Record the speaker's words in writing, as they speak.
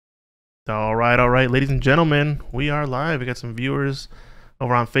All right, ladies and gentlemen, we are live. We got some viewers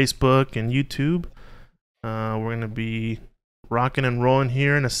over on Facebook and YouTube. We're gonna be rocking and rolling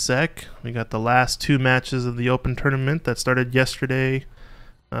here in a sec. We got the last two matches of the Open tournament that started yesterday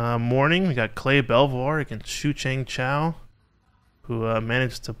morning. We got Clay Belvoir against Shucheng Chao, who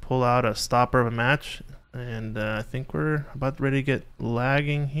managed to pull out a stopper of a match. And I think we're about ready to get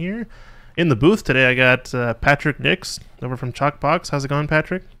lagging here. In the booth today, I got Patrick Nix over from Chalkbox. How's it going,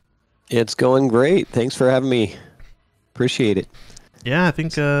 Patrick? It's going great. Thanks for having me. Appreciate it. Yeah, I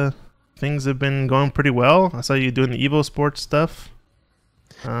think things have been going pretty well. I saw you doing the Evo Sports stuff,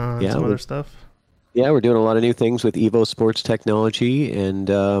 and some other stuff. Yeah, we're doing a lot of new things with Evo Sports technology, and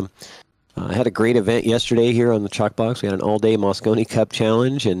I had a great event yesterday here on the Chalkbox. We had an all-day Moscone Cup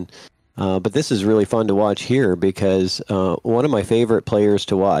challenge, and but this is really fun to watch here because one of my favorite players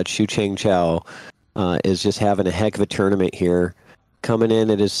to watch, Shucheng Chao, is just having a heck of a tournament here. Coming in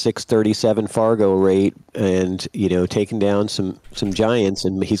at his 637 Fargo rate and, taking down some giants.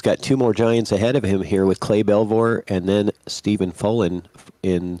 And he's got two more giants ahead of him here with Clay Belvoir and then Stephen Fullen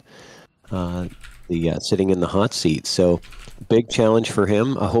in sitting in the hot seat. So big challenge for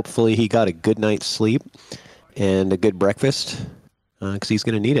him. Hopefully he got a good night's sleep and a good breakfast because he's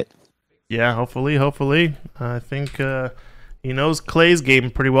going to need it. Yeah, hopefully. I think he knows Clay's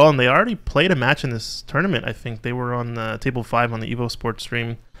game pretty well, and they already played a match in this tournament. I think they were on table 5 on the Evo Sports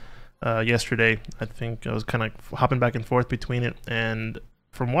stream yesterday. I think I was kind of hopping back and forth between it, and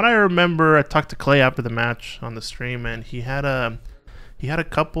from what I remember, I talked to Clay after the match on the stream, and he had a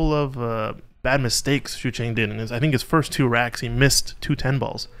couple of bad mistakes. Shucheng did, and I think his first two racks he missed 2 10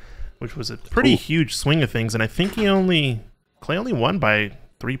 balls, which was a pretty huge swing of things. And I think Clay only won by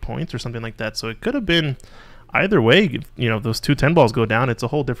 3 points or something like that. So it could have been either way. Those 2 10 balls go down, it's a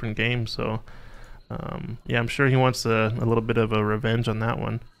whole different game. So yeah, I'm sure he wants a little bit of a revenge on that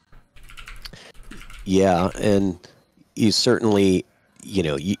one. Yeah, and you certainly,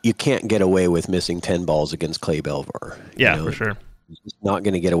 you can't get away with missing 10 balls against Clay Belvoir. Yeah, for sure. You're not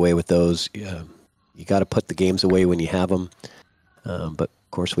going to get away with those. You got to put the games away when you have them. But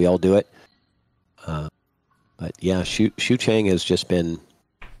of course, we all do it. But yeah, Shucheng has just been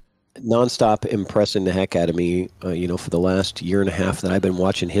nonstop impressing the heck out of me. For the last year and a half that I've been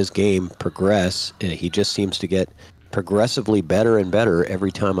watching his game progress, he just seems to get progressively better and better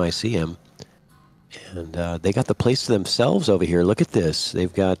every time I see him. And they got the place to themselves over here. Look at this.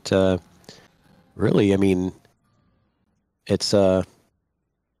 They've got really. I mean, it's like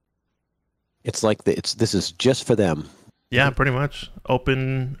this is just for them. Yeah, pretty much.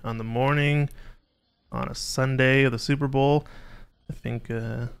 Open on the morning on a Sunday of the Super Bowl. I think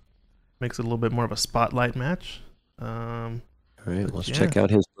makes it a little bit more of a spotlight match. All right, let's check out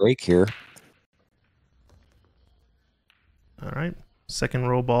his break here. All right, second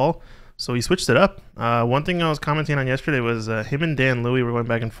row ball. So he switched it up. One thing I was commenting on yesterday was him and Dan Louie were going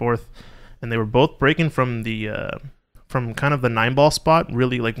back and forth, and they were both breaking from the from kind of the 9-ball spot,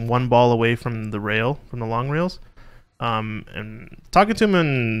 really like 1 ball away from the rail, from the long rails. And talking to him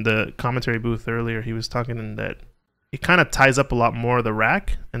in the commentary booth earlier, he was talking that it kind of ties up a lot more of the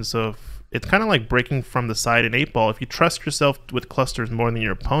rack, and so it's kind of like breaking from the side in 8-ball. If you trust yourself with clusters more than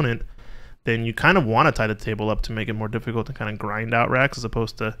your opponent, then you kind of want to tie the table up to make it more difficult to kind of grind out racks, as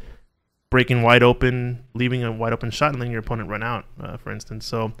opposed to breaking wide open, leaving a wide open shot, and letting your opponent run out, for instance.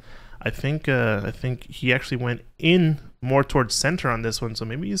 So I think he actually went in more towards center on this one, so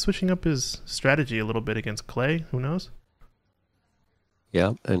maybe he's switching up his strategy a little bit against Clay. Who knows?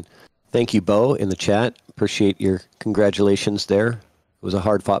 Yeah, and thank you, Bo, in the chat. Appreciate your congratulations there. It was a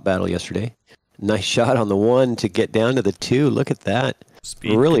hard-fought battle yesterday. Nice shot on the 1 to get down to the 2. Look at that.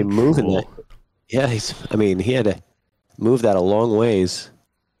 Speed really control. Moving that. Yeah, he had to move that a long ways.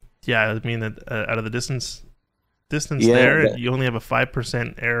 Yeah, I mean, out of the distance there, you only have a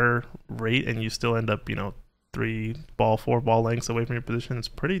 5% error rate, and you still end up, 3 ball, 4 ball lengths away from your position. It's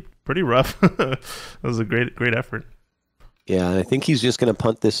pretty rough. That was a great effort. Yeah, and I think he's just going to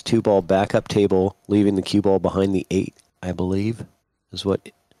punt this 2-ball backup table, leaving the cue ball behind the 8, I believe, is what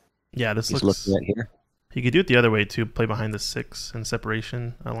he's looking at here. He could do it the other way, too, play behind the 6 in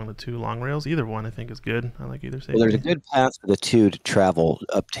separation along the 2 long rails. Either one, I think, is good. I like either safety. Well, there's a good path for the 2 to travel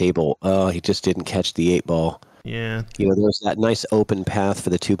up table. Oh, he just didn't catch the 8-ball. Yeah. There's that nice open path for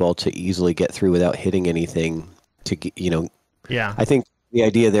the 2-ball to easily get through without hitting anything. Yeah. I think the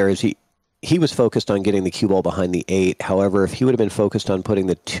idea there is he was focused on getting the cue ball behind the 8. However, if he would have been focused on putting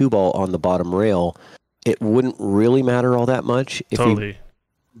the 2-ball on the bottom rail, it wouldn't really matter all that much if he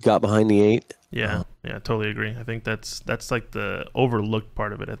got behind the 8. Yeah, totally agree. I think that's like the overlooked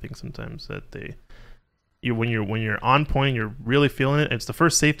part of it. I think sometimes that they when you're on point, you're really feeling it. It's the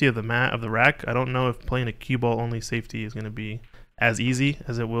first safety of the rack. I don't know if playing a cue ball only safety is going to be as easy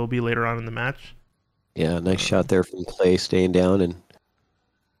as it will be later on in the match. Yeah, nice shot there from Clay, staying down and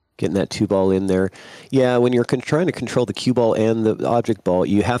getting that 2-ball in there. Yeah, when you're trying to control the cue ball and the object ball,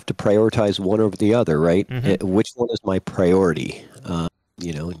 you have to prioritize one over the other, right? Which one is my priority?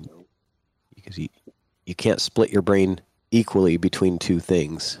 Because you can't split your brain equally between two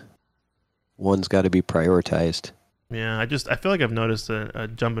things. One's got to be prioritized. Yeah, I feel like I've noticed a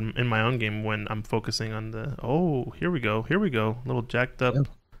jump in my own game when I'm focusing on here we go, little jacked up,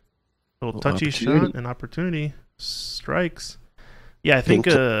 little touchy shot and opportunity strikes. Yeah, I think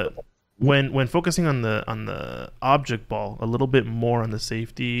when focusing on the object ball a little bit more on the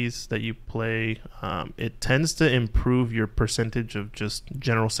safeties that you play, it tends to improve your percentage of just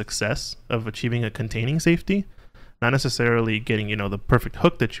general success of achieving a containing safety, not necessarily getting the perfect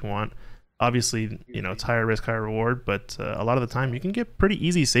hook that you want. Obviously, it's higher risk, higher reward, but a lot of the time you can get pretty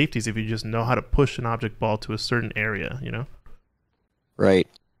easy safeties if you just know how to push an object ball to a certain area, Right.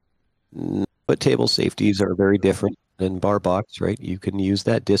 But table safeties are very different than bar box, right? You can use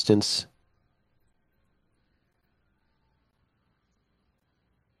that distance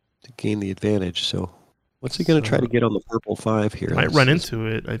to gain the advantage. So what's he going to try to get on the purple 5 here? Might run into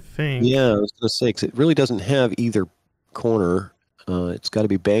it, I think. Yeah, I was going to say, 'cause it really doesn't have either corner. It's got to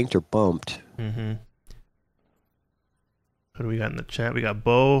be banked or bumped. What do we got in the chat? We got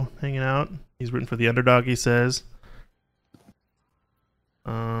Bo hanging out. He's rooting for the underdog, he says.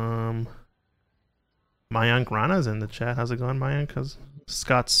 Mayank Rana's in the chat. How's it going, Mayank?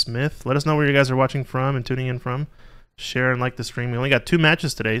 Scott Smith. Let us know where you guys are watching from and tuning in from. Share and like the stream. We only got 2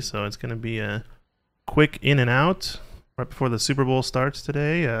 matches today, so it's going to be a quick in and out right before the Super Bowl starts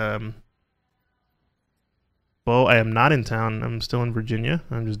today. Bo, I am not in town. I'm still in Virginia.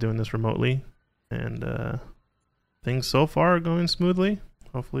 I'm just doing this remotely. And things so far are going smoothly.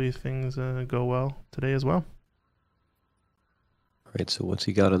 Hopefully things go well today as well. All right, so what's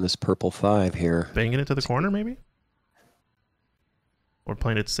he got on this purple 5 here? Banging it to the corner, maybe? Or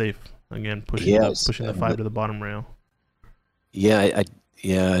playing it safe. Again, pushing the 5 to the bottom rail. Yeah,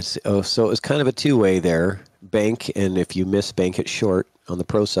 so it was kind of a two-way there. Bank, and if you miss, bank it short on the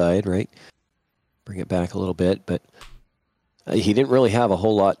pro side, right? Bring it back a little bit, but he didn't really have a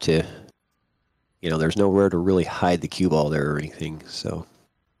whole lot to, there's nowhere to really hide the cue ball there or anything, so.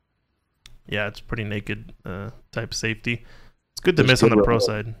 Yeah, it's pretty naked type safety. It's good to miss on the pro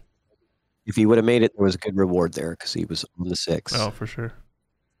side. If he would have made it, there was a good reward there because he was on the 6. Oh, for sure.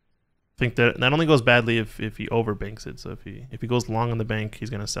 I think that only goes badly if he overbanks it. So if he goes long on the bank, he's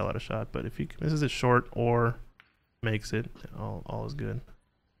going to sell out a shot. But if he misses it short or makes it, all is good.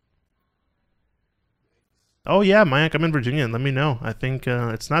 Oh, yeah, Mayank, I'm in Virginia. Let me know. I think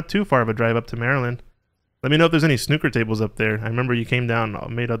it's not too far of a drive up to Maryland. Let me know if there's any snooker tables up there. I remember you came down,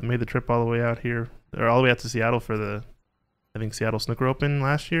 made the trip all the way out here, or all the way out to Seattle for the, I think, Seattle Snooker Open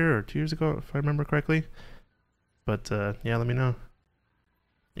last year or 2 years ago, if I remember correctly. But, yeah, let me know.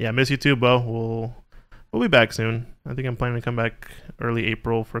 Yeah, I miss you too, Bo. We'll be back soon. I think I'm planning to come back early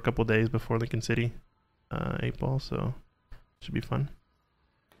April for a couple days before Lincoln City 8-ball, so should be fun.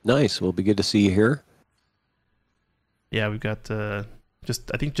 Nice. Well, it'll be good to see you here. Yeah, we've got I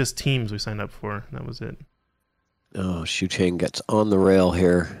think just teams we signed up for. That was it. Oh, Shucheng gets on the rail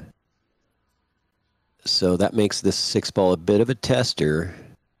here. So that makes this 6-ball a bit of a tester.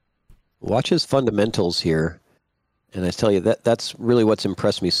 Watch his fundamentals here. And I tell you, that's really what's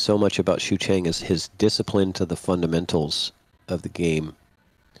impressed me so much about Shucheng is his discipline to the fundamentals of the game.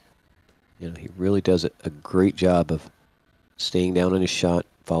 He really does a great job of staying down on his shot,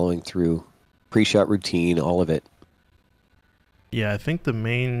 following through, pre-shot routine, all of it. Yeah, I think the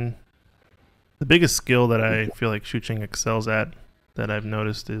biggest skill that I feel like Shucheng excels at that I've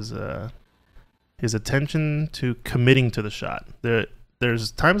noticed is his attention to committing to the shot.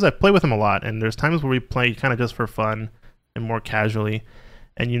 There's times I play with him a lot, and there's times where we play kind of just for fun and more casually.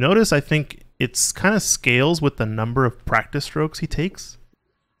 And you notice, I think, it's kind of scales with the number of practice strokes he takes.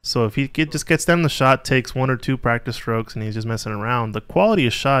 So if he just gets down the shot, takes 1 or 2 practice strokes, and he's just messing around, the quality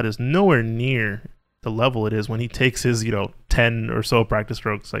of shot is nowhere near the level it is when he takes his 10 or so practice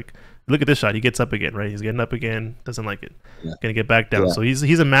strokes. Like, look at this shot, he gets up again, right? He's getting up again, doesn't like it, gonna get back down. So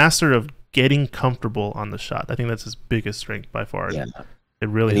he's a master of getting comfortable on the shot. I think that's his biggest strength by far. Yeah. It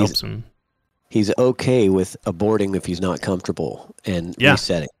really helps him. He's okay with aborting if he's not comfortable and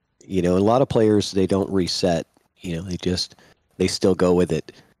resetting. A lot of players, they don't reset. They still go with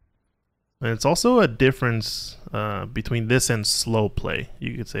it. And it's also a difference between this and slow play,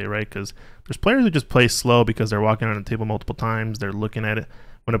 you could say, right? Because there's players who just play slow because they're walking on the table multiple times, they're looking at it.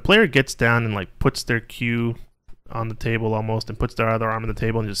 when a player gets down and like puts their cue on the table almost and puts their other arm on the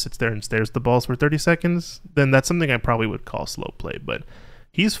table and just sits there and stares at the balls for 30 seconds, then that's something I probably would call slow play. But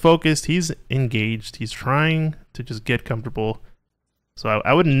he's focused, he's engaged, he's trying to just get comfortable. So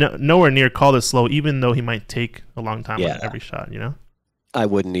I would nowhere near call this slow, even though he might take a long time on every shot, you know? I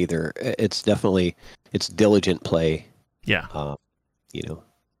wouldn't either. It's definitely, it's diligent play. Yeah. You know.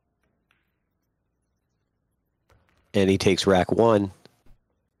 And he takes rack 1.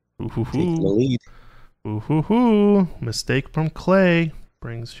 Taking the lead. Mistake from Clay.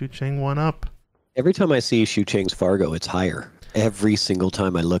 Brings Shucheng 1 up. Every time I see Shucheng's Fargo, it's higher. Every single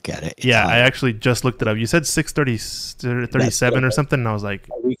time I look at it. Yeah, higher. I actually just looked it up. You said 637 or something, and I was like,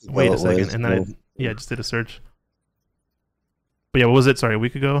 wait a second. And then I just did a search. But yeah, what was it? Sorry, a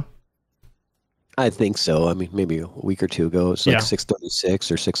week ago? I think so. I mean, maybe a week or two ago. It's like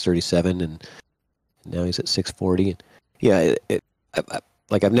 636 or 637, and now he's at 640. Yeah,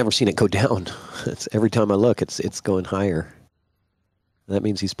 I've never seen it go down. It's, every time I look, it's going higher. That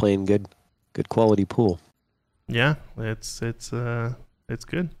means he's playing good quality pool. Yeah, it's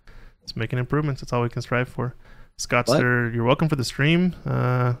good. It's making improvements. That's all we can strive for. Scottster, you're welcome for the stream.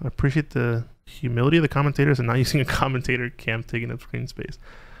 I appreciate the humility of the commentators and not using a commentator cam taking up screen space.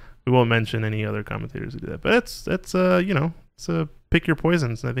 We won't mention any other commentators who do that, but it's pick your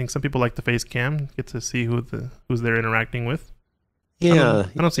poisons. I think some people like the face cam, get to see who's they're interacting with. Yeah,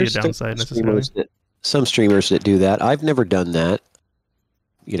 I don't see a downside necessarily. Some streamers that do that. I've never done that.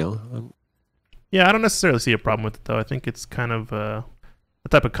 You know. Yeah, I don't necessarily see a problem with it though. I think it's kind of the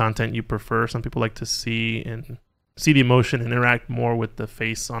type of content you prefer. Some people like to see the emotion, interact more with the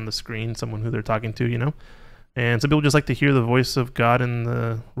face on the screen, someone who they're talking to, you know. And some people just like to hear the voice of God in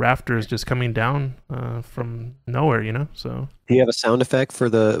the rafters just coming down from nowhere, you know. So do you have a sound effect for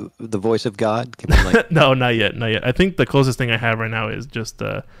the voice of God? No, not yet. I think the closest thing I have right now is just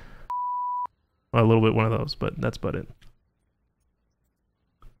a little bit one of those, but that's about it.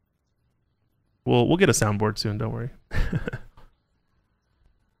 We'll get a soundboard soon. Don't worry.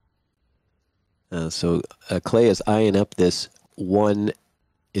 So Clay is eyeing up this one.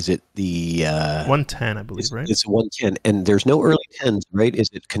 Is it the 110? I believe, right? It's 110, and there's no early 10s, right? Is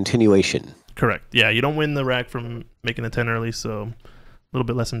it continuation? Correct. Yeah, you don't win the rack from making a 10 early, so a little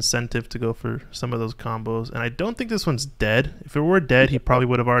bit less incentive to go for some of those combos. And I don't think this one's dead. If it were dead, he probably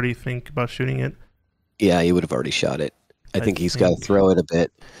would have already think about shooting it. Yeah, he would have already shot it. I think he's got to throw it a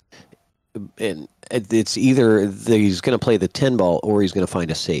bit. And it's either he's going to play the 10 ball or he's going to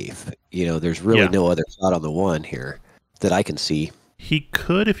find a safe. You know, there's really no other shot on the 1 here that I can see. He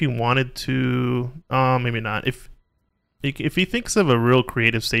could if he wanted to. Maybe not. If he thinks of a real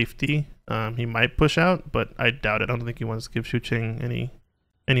creative safety, he might push out, but I doubt it. I don't think he wants to give Shucheng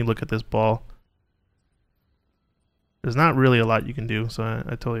any look at this ball. There's not really a lot you can do, so I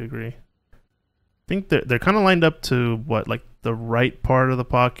totally agree. I think they're kind of lined up to what, like the right part of the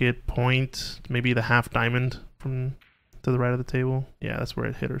pocket, point, maybe the half diamond from to the right of the table. Yeah, that's where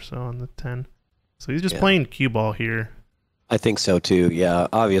it hit or so on the 10. So he's just playing cue ball here. I think so too. Yeah,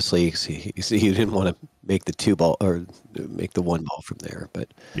 obviously he didn't want to make the 2 ball or make the 1 ball from there,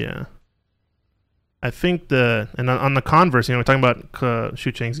 but yeah. I think on the converse, you know, we're talking about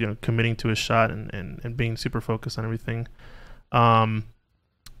Shucheng's, you know, committing to his shot and being super focused on everything.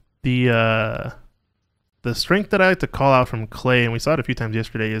 The strength that I like to call out from Clay, and we saw it a few times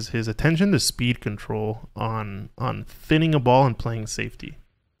yesterday, is his attention to speed control on thinning a ball and playing safety.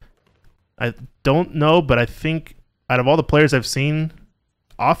 I don't know, but I think out of all the players I've seen,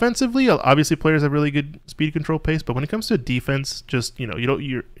 offensively, obviously players have really good speed control pace, but when it comes to defense, just, you know,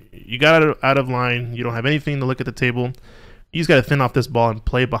 you got out of line, you don't have anything to look at the table. You just got to thin off this ball and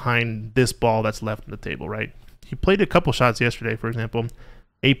play behind this ball that's left on the table, right? He played a couple shots yesterday, for example.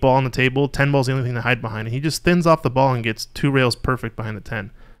 8 ball on the table, 10 ball's the only thing to hide behind, and he just thins off the ball and gets 2 rails perfect behind the 10.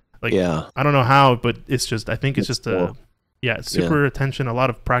 Like, I don't know how, but it's just, I think it's just super attention, a lot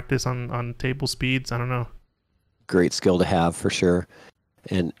of practice on table speeds. I don't know. Great skill to have for sure.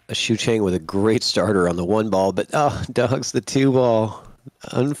 And Shucheng with a great starter on the 1 ball, but dogs, the 2 ball.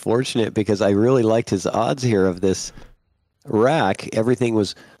 Unfortunate, because I really liked his odds here of this rack. Everything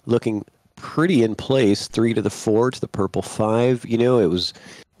was looking pretty in place. 3 to the 4 to the purple 5. You know, it was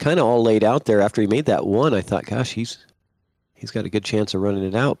kind of all laid out there. After he made that 1, I thought, gosh, he's got a good chance of running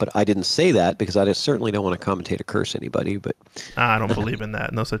it out. But I didn't say that because I certainly don't want to commentate or curse anybody. But I don't believe in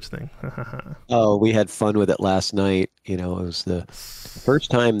that. No such thing. Oh, we had fun with it last night. You know, it was the first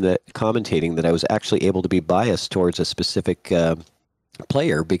time that commentating that I was actually able to be biased towards a specific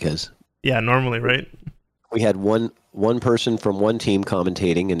player, because normally, right? we had one person from one team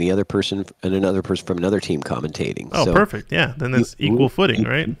commentating and the other person and another person from another team commentating. Oh, so perfect. Yeah, then it's equal footing,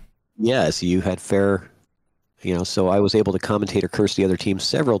 right? Yes, you had fair, so I was able to commentate or curse the other team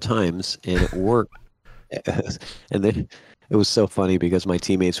several times, and it worked. And then it was so funny because my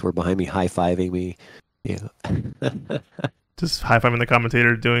teammates were behind me high-fiving me. Just high-fiving the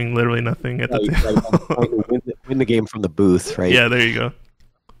commentator, doing literally nothing at the table. Win the game from the booth, right? Yeah, there you go.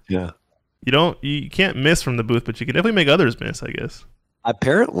 Yeah. You can't miss from the booth, but you can definitely make others miss, I guess.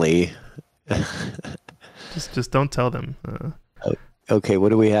 Apparently. Just don't tell them. Okay, what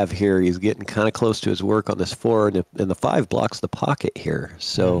do we have here? He's getting kind of close to his work on this 4, and the 5 blocks the pocket here.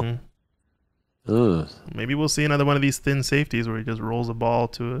 So, maybe we'll see another one of these thin safeties where he just rolls a ball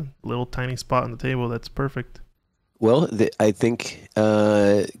to a little tiny spot on the table. That's perfect. Well, I think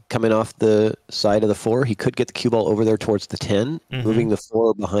coming off the side of the 4, he could get the cue ball over there towards the 10, moving the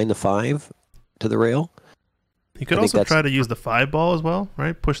 4 behind the 5 to the rail. He could also try to use the 5 ball as well,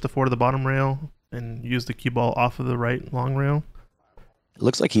 right? Push the 4 to the bottom rail and use the cue ball off of the right long rail. It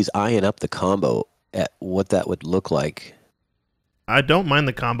looks like he's eyeing up the combo at what that would look like. I don't mind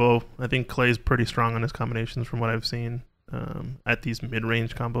the combo. I think Clay's pretty strong on his combinations from what I've seen at these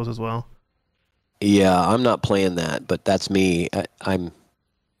mid-range combos as well. Yeah, I'm not playing that, but that's me. I'm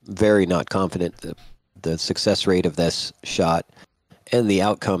very not confident that the success rate of this shot and the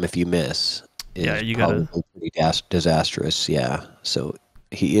outcome if you miss is probably pretty disastrous. Yeah, so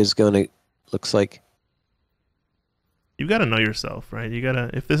he is going to, looks like. You've got to know yourself, right?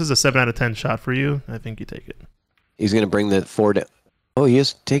 If this is a 7 out of 10 shot for you, I think you take it. He's going to bring the 4 down. Oh, he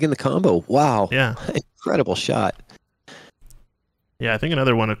is taking the combo. Wow. Yeah. Incredible shot. Yeah, I think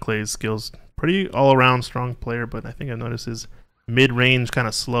another one of Clay's skills, pretty all-around strong player, but I think I've noticed his mid-range kind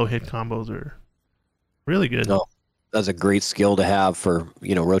of slow hit combos are really good. No, that's a great skill to have for,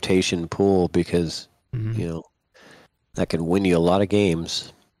 rotation pool because, that can win you a lot of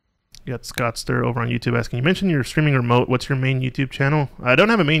games. You got Scott Stir over on YouTube asking, you mentioned you're streaming remote. What's your main YouTube channel? I don't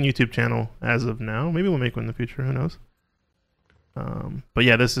have a main YouTube channel as of now. Maybe we'll make one in the future. Who knows? But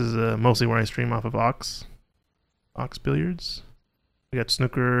yeah, this is mostly where I stream off of OX Billiards. We got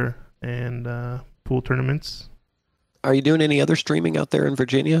snooker and pool tournaments. Are you doing any other streaming out there in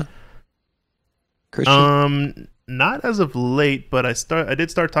Virginia, Christian? Not as of late, but I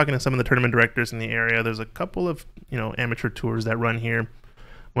did start talking to some of the tournament directors in the area. There's a couple of amateur tours that run here.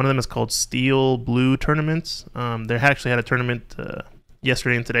 One of them is called Steel Blue Tournaments. They actually had a tournament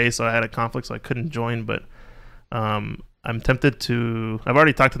yesterday and today, so I had a conflict, so I couldn't join. But I'm tempted to. I've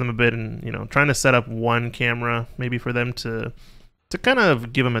already talked to them a bit, and trying to set up one camera maybe for them to kind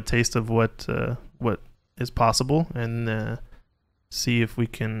of give them a taste of what is possible, and see if we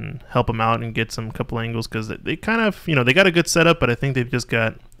can help them out and get some couple angles, because they kind of they got a good setup, but I think they've just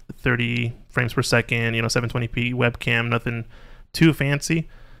got 30 frames per second, 720p webcam, nothing too fancy.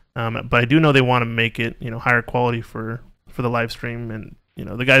 But I do know they want to make it, higher quality for the live stream, and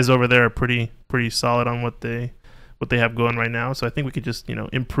the guys over there are pretty solid on what they have going right now. So I think we could just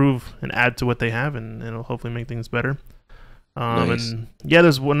improve and add to what they have, and it'll hopefully make things better. Nice. And yeah,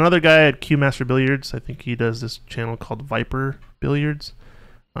 there's another guy at Q Master Billiards. I think he does this channel called Viper Billiards.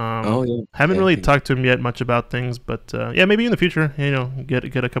 Haven't really talked to him yet much about things, but yeah, maybe in the future,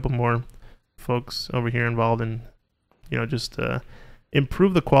 get a couple more folks over here involved, and just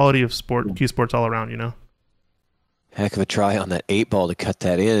improve the quality of Q Sports all around, Heck of a try on that 8 ball to cut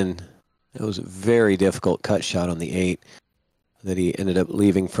that in. It was a very difficult cut shot on the 8 that he ended up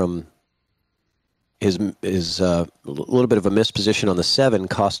leaving from his little bit of a missed position on the 7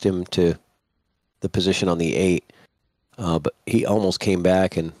 cost him to the position on the 8. But he almost came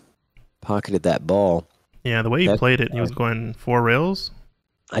back and pocketed that ball. Yeah, the way he played it, he was going 4 rails.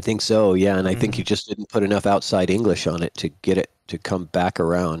 I think so, yeah, and I think he just didn't put enough outside English on it to get it to come back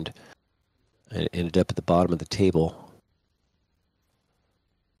around, and it ended up at the bottom of the table.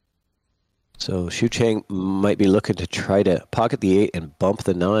 So Shucheng might be looking to try to pocket the 8 and bump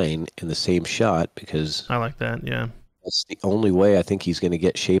the 9 in the same shot, because I like that, yeah. That's the only way I think he's going to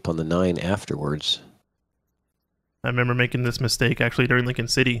get shape on the 9 afterwards. I remember making this mistake actually during Lincoln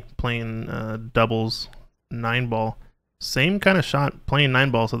City, playing doubles 9 ball. Same kind of shot, playing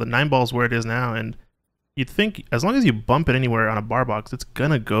 9 ball, so the 9 ball is where it is now, and you'd think as long as you bump it anywhere on a bar box, it's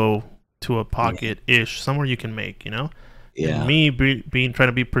gonna go to a pocket-ish, somewhere you can make, Yeah. And me trying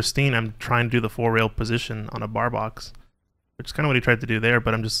to be pristine, I'm trying to do the 4 rail position on a bar box, which is kind of what he tried to do there.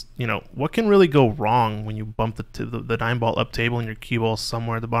 But I'm just, what can really go wrong when you bump the 9 ball up table and your cue ball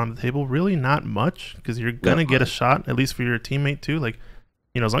somewhere at the bottom of the table? Really, not much, because you're gonna get a shot, at least for your teammate too. Like,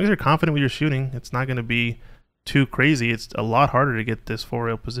 as long as you're confident with your shooting, it's not gonna be too crazy. It's a lot harder to get this 4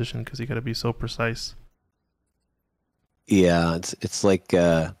 rail position because you got to be so precise. Yeah, it's like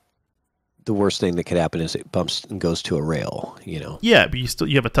the worst thing that could happen is it bumps and goes to a rail. Yeah, but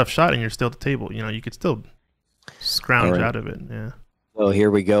you have a tough shot and you're still at the table. You could still All scrounge right. out of it. Yeah. So here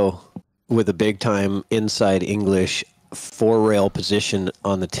we go with a big time inside English 4-rail position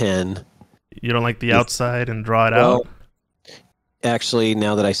on the 10. You don't like the This- outside and draw it Well, out. actually,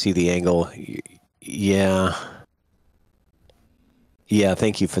 now that I see the angle, yeah. Yeah,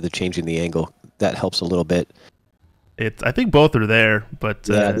 thank you for the changing the angle. That helps a little bit. I think both are there, but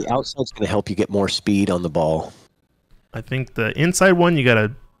Yeah, the outside's going to help you get more speed on the ball. I think the inside one you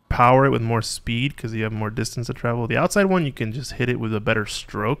gotta power it with more speed because you have more distance to travel. The outside one you can just hit it with a better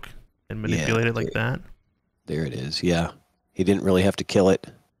stroke and manipulate it like that. There it is. Yeah, he didn't really have to kill it.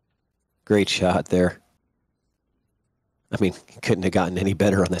 Great shot there. I mean, he couldn't have gotten any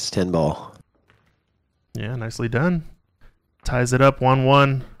better on this 10 ball. Yeah, nicely done. Ties it up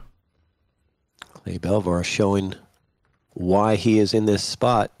 1-1. Clay Belvoir showing why he is in this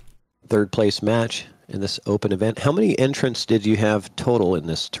spot. Third place match in this open event. How many entrants did you have total in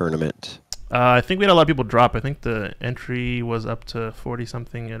this tournament? I think we had a lot of people drop. I think the entry was up to 40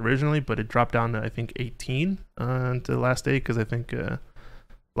 something originally, but it dropped down to I think 18 to the last day because I think a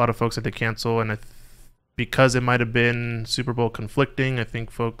lot of folks had to cancel, and because it might have been Super Bowl conflicting, I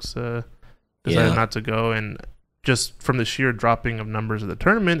think folks decided not to go, and just from the sheer dropping of numbers of the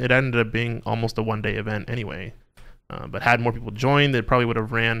tournament, it ended up being almost a one-day event anyway. But had more people joined, it probably would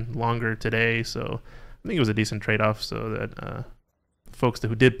have ran longer today. So I think it was a decent trade-off, so that folks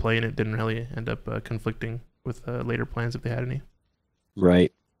who did play in it didn't really end up conflicting with later plans if they had any.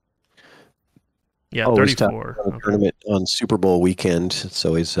 Right. Yeah, Always 34. tough on a tournament on Super Bowl weekend. It's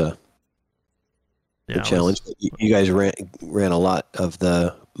always a challenge. You guys ran a lot of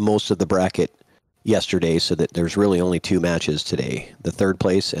most of the bracket yesterday, so that there's really only 2 matches today, the third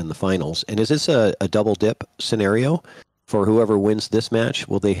place and the finals. And is this a double dip scenario for whoever wins this match?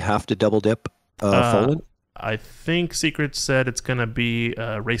 Will they have to double dip Folan? I think Secret said it's going to be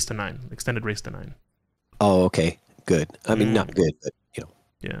race to 9, extended race to 9. Oh, okay. Good. I mean, not good, but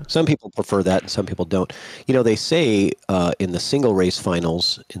yeah. Some people prefer that and some people don't. They say in the single race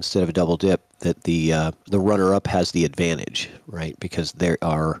finals, instead of a double dip, that the runner-up has the advantage, right? Because there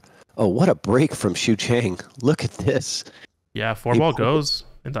are... Oh, what a break from Shucheng. Look at this. Yeah, 4-ball goes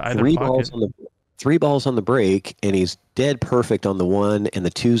into either 3 pocket. balls 3 balls on the break, and he's dead perfect on the 1, and the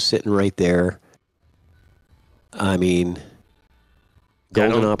 2's sitting right there. I mean,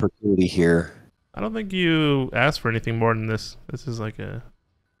 golden opportunity here. I don't think you asked for anything more than this. This is like a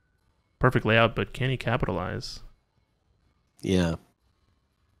perfect layout, but can he capitalize? Yeah.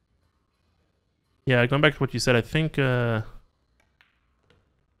 Yeah, going back to what you said, I think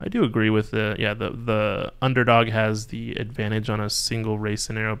I do agree with the underdog has the advantage on a single race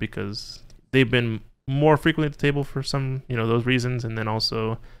scenario because they've been more frequently at the table for some, those reasons, and then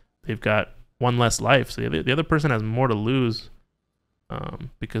also they've got one less life. So the other person has more to lose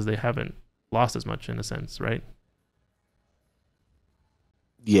because they haven't lost as much in a sense, right?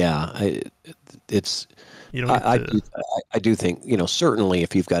 Yeah, I do think, certainly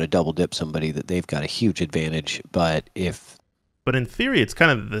if you've got to double dip somebody, that they've got a huge advantage, but in theory, it's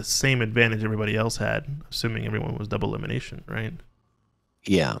kind of the same advantage everybody else had, assuming everyone was double elimination, right?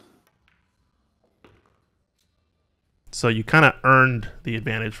 Yeah. So you kind of earned the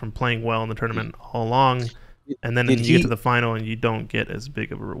advantage from playing well in the tournament all along, and then you get to the final and you don't get as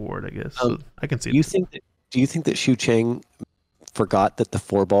big of a reward, I guess. So I can see. Do you think that Shucheng forgot that the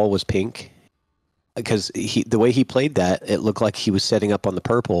 4-ball was pink? Because the way he played that, it looked like he was setting up on the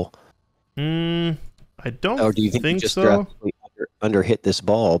purple. I don't or do you think he just so. Under hit this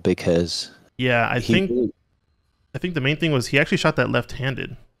ball because I think the main thing was he actually shot that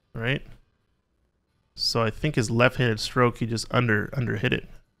left-handed, right? So I think his left-handed stroke, he just under hit it.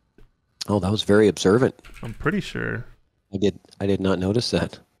 Oh, that was very observant. I'm pretty sure. I did not notice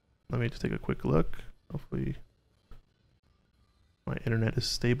that. Let me just take a quick look. Hopefully my internet is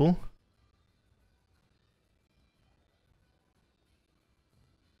stable.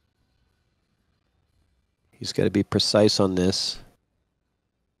 He's got to be precise on this.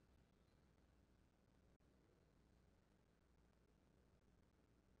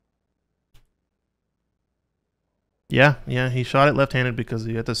 Yeah, he shot it left-handed because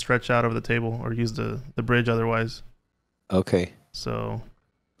he had to stretch out over the table or use the bridge otherwise. Okay. So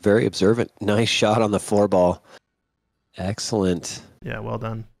very observant. Nice shot on the 4-ball. Excellent. Yeah, well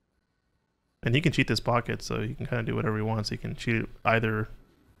done. And he can cheat this pocket, so he can kind of do whatever he wants. He can cheat it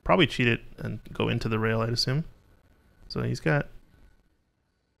probably cheat it and go into the rail, I'd assume. So he's got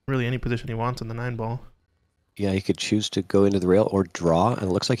really any position he wants on the 9-ball. Yeah, he could choose to go into the rail or draw, and it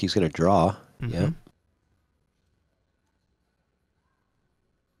looks like he's going to draw. Mm-hmm. Yeah.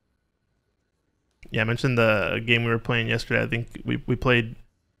 Yeah, I mentioned the game we were playing yesterday. I think we played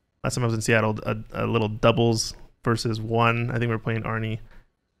last time I was in Seattle a little doubles versus one. I think we were playing Arnie,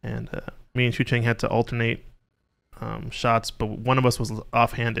 and me and Shucheng had to alternate shots, but one of us was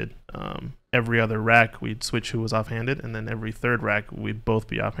offhanded. Every other rack we'd switch who was offhanded, and then every third rack we'd both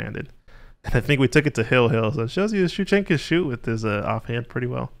be offhanded. And I think we took it to Hill. So it shows you Shucheng can shoot with his offhand pretty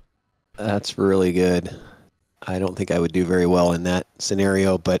well. That's really good. I don't think I would do very well in that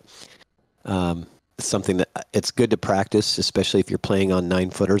scenario, but it's something that it's good to practice, especially if you're playing on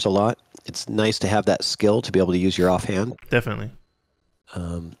 9-footers a lot. It's nice to have that skill to be able to use your offhand. Definitely.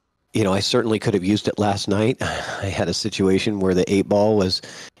 I certainly could have used it last night. I had a situation where the 8-ball was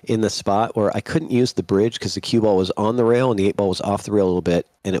in the spot where I couldn't use the bridge because the cue ball was on the rail and the 8-ball was off the rail a little bit,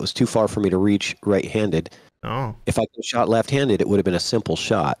 and it was too far for me to reach right-handed. Oh. If I could have shot left-handed, it would have been a simple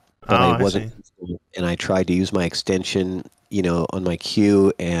shot. But I wasn't, and I tried to use my extension, on my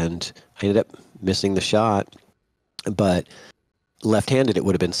cue, and I ended up missing the shot. But left-handed, it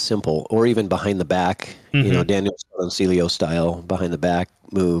would have been simple, or even behind the back. Daniel Celio style behind the back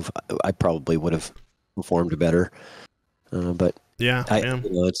move. I probably would have performed better. But yeah,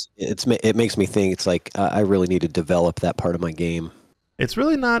 it makes me think. It's like I really need to develop that part of my game. It's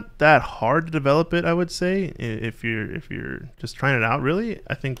really not that hard to develop it, I would say, if you're just trying it out. Really,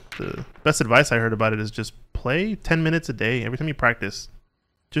 I think the best advice I heard about it is just play 10 minutes a day. Every time you practice,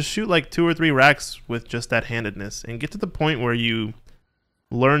 just shoot like 2 or 3 racks with just that handedness, and get to the point where you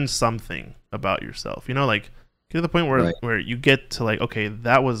learn something about yourself. Like get to the point where where you get to like, okay,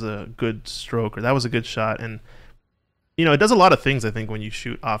 that was a good stroke or that was a good shot, and it does a lot of things. I think when you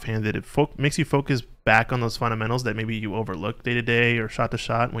shoot offhanded, it makes you focus back on those fundamentals that maybe you overlook day to day or shot to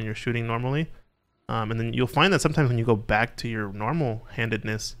shot when you're shooting normally. And then you'll find that sometimes when you go back to your normal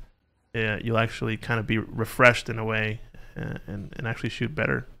handedness, you'll actually kind of be refreshed in a way and actually shoot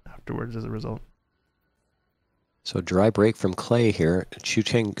better afterwards as a result. So dry break from Clay here.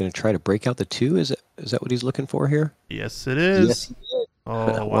 Shucheng going to try to break out the 2? Is that what he's looking for here? Yes, it is. Yes, he did.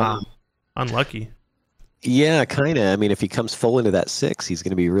 Oh, wow. Unlucky. Yeah, kind of. I mean, if he comes full into that 6, he's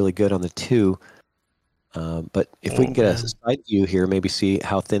going to be really good on the 2. But if we can get a side view here, maybe see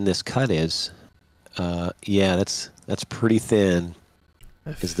how thin this cut is. Yeah, that's pretty thin.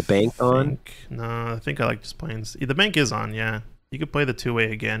 Is the bank on? No, I think I like just playing. The bank is on, yeah. You could play the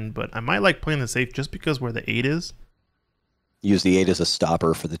 2-way again, but I might like playing the safe just because where the 8 is. Use the 8 as a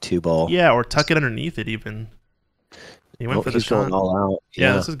stopper for the 2-ball. Yeah, or tuck it underneath it even. He went for the shot. Going all out.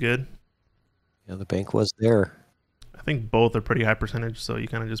 Yeah, this is good. Yeah, the bank was there. I think both are pretty high percentage, so you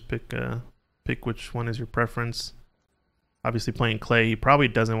kind of just pick which one is your preference. Obviously, playing Clay, he probably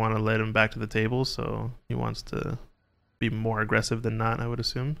doesn't want to let him back to the table, so he wants to be more aggressive than not, I would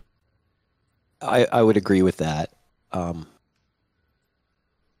assume. I would agree with that.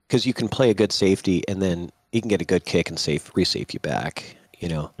 Because you can play a good safety, and then he can get a good kick and resafe you back,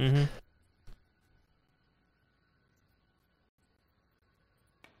 Mm-hmm.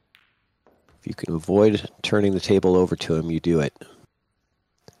 If you can avoid turning the table over to him, you do it.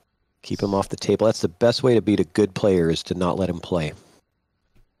 Keep him off the table. That's the best way to beat a good player, is to not let him play.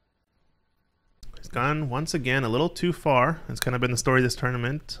 He's gone once again a little too far. It's kind of been the story of this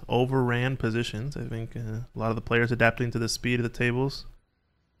tournament. Overran positions. I think a lot of the players adapting to the speed of the tables.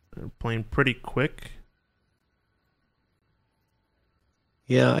 They're playing pretty quick.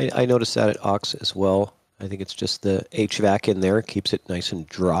 Yeah, I noticed that at OX as well. I think it's just the HVAC in there keeps it nice and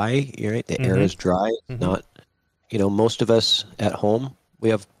dry. Right, the air is dry. Not, most of us at home, we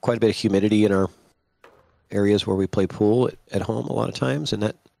have quite a bit of humidity in our areas where we play pool at home a lot of times, and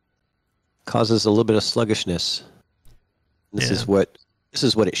that causes a little bit of sluggishness. This is what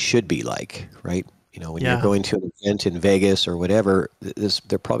it should be like, right? When you're going to an event in Vegas or whatever,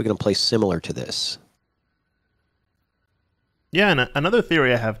 they're probably going to play similar to this. Yeah, and another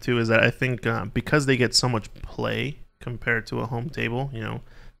theory I have too is that I think because they get so much play compared to a home table,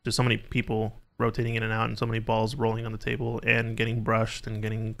 there's so many people rotating in and out and so many balls rolling on the table and getting brushed and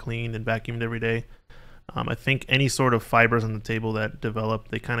getting cleaned and vacuumed every day. I think any sort of fibers on the table that develop,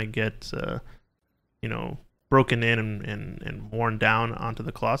 they kind of get, broken in and worn down onto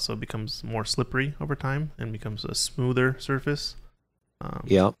the cloth, so it becomes more slippery over time and becomes a smoother surface.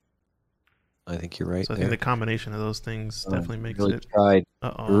 Yeah. I think you're right. So I think the combination of those things definitely makes it.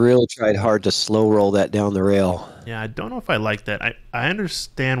 Really tried hard to slow roll that down the rail. Yeah, I don't know if I like that. I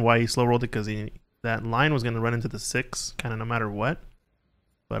understand why he slow rolled it, because that line was going to run into the 6 kind of no matter what.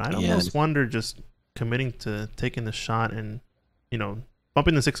 But I almost wonder just committing to taking the shot and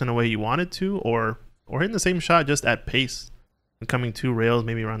bumping the 6 in a way you wanted to, or hitting the same shot just at pace and coming 2 rails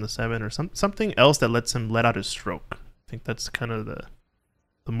maybe around the 7 or something else that lets him let out his stroke. I think that's kind of the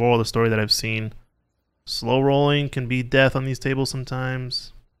moral of the story that I've seen. Slow rolling can be death on these tables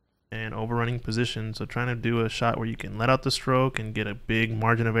sometimes, and overrunning position. So trying to do a shot where you can let out the stroke and get a big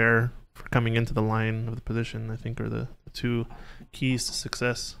margin of error for coming into the line of the position, I think, are the two keys to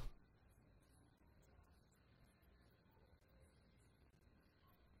success.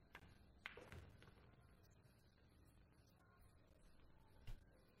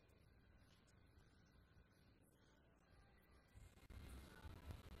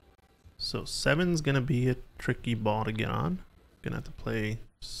 So 7's going to be a tricky ball to get on. Going to have to play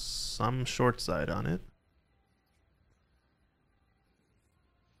some short side on it.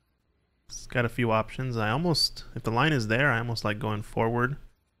 It's got a few options. If the line is there, I almost like going forward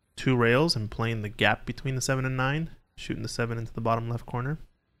 2 rails and playing the gap between the 7 and 9, shooting the 7 into the bottom left corner.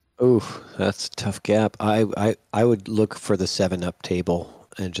 Oof, that's a tough gap. I would look for the 7 up table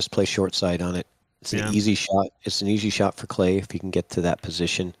and just play short side on it. It's an easy shot. It's an easy shot for Clay if he can get to that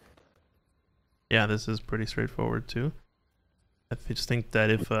position. Yeah, this is pretty straightforward too. I just think that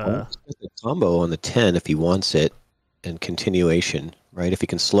if a combo on the 10 if he wants it, and continuation, right? If he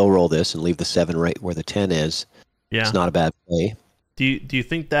can slow roll this and leave the 7 right where the 10 is, it's not a bad play. Do you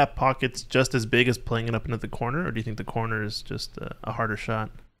think that pocket's just as big as playing it up into the corner, or do you think the corner is just a harder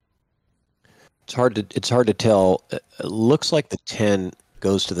shot? It's hard to tell. It looks like the 10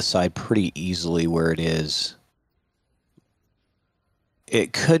 goes to the side pretty easily where it is.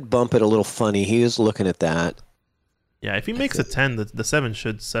 It could bump it a little funny. He is looking at that. Yeah, if he makes a 10, the 7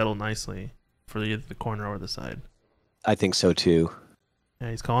 should settle nicely for either the corner or the side. I think so too.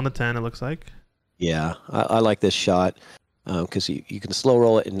 Yeah, he's calling the 10, it looks like. Yeah, I like this shot because you can slow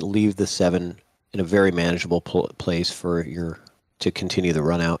roll it and leave the 7 in a very manageable place for to continue the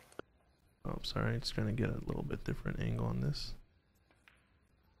run out. Oh, sorry. Just trying to get a little bit different angle on this.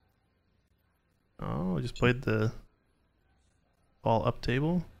 Oh, I just played the ball up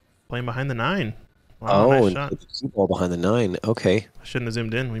table, playing behind the 9. Wow, nice shot. The cue ball behind the 9. Okay. I shouldn't have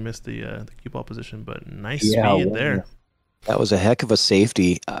zoomed in. We missed the cue ball position, but nice speed there. That was a heck of a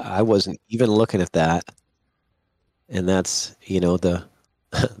safety. I wasn't even looking at that. And that's, the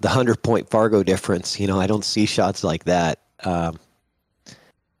 100-point Fargo difference. I don't see shots like that. I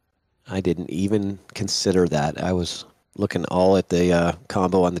didn't even consider that. I was looking all at the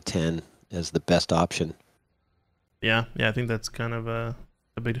combo on the 10 as the best option. Yeah, I think that's kind of a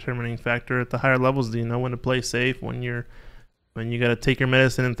big determining factor at the higher levels. Do you know when to play safe, when you got to take your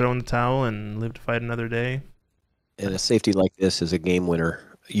medicine and throw in the towel and live to fight another day? And a safety like this is a game winner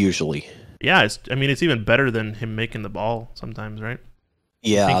usually. Yeah, it's even better than him making the ball sometimes, right?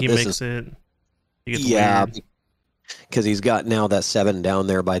 Yeah, I think he makes it. He gets weird. Because he's got now that 7 down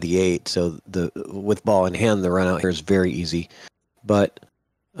there by the 8, so with ball in hand, the run out here is very easy. But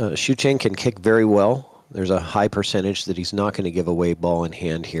Shucheng can kick very well. There's a high percentage that he's not going to give away ball in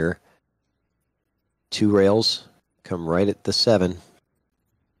hand here. 2 rails come right at the 7.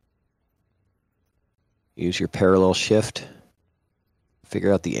 Use your parallel shift.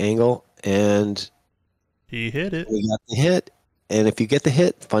 Figure out the angle, and he hit it. We got the hit, and if you get the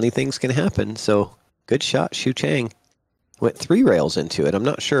hit, funny things can happen. So good shot, Shucheng. Went 3 rails into it. I'm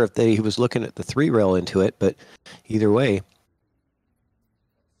not sure if he was looking at the 3 rail into it, but either way,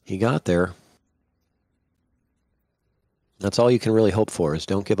 he got there. That's all you can really hope for is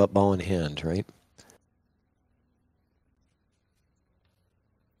don't give up ball in hand, right?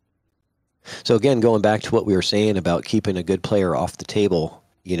 So again, going back to what we were saying about keeping a good player off the table,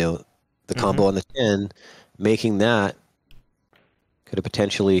 the combo on the 10, making that could have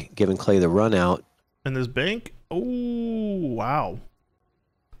potentially given Clay the run out. And this bank, oh, wow.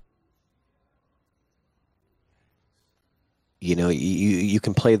 You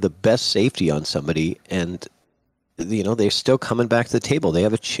can play the best safety on somebody and they're still coming back to the table. They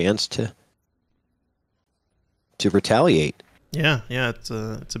have a chance to retaliate. Yeah, it's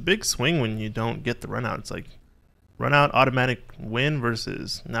a big swing when you don't get the run out. It's like run out, automatic win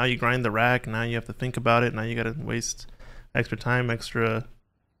versus now you grind the rack. Now you have to think about it. Now you got to waste extra time, extra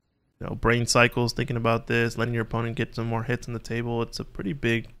brain cycles thinking about this, letting your opponent get some more hits on the table. It's a pretty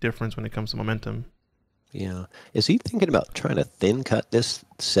big difference when it comes to momentum. Yeah. Is he thinking about trying to thin cut this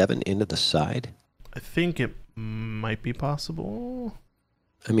 7 into the side? I think it might be possible.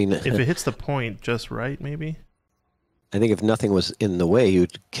 I mean, if it hits the point just right, maybe. I think if nothing was in the way,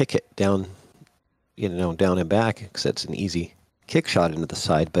 you'd kick it down, down and back, because that's an easy kick shot into the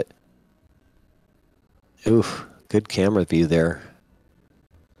side. But, oof, good camera view there.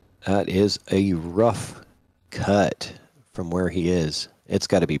 That is a rough cut from where he is. It's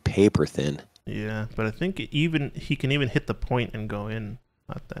got to be paper thin. Yeah, but I think he can even hit the point and go in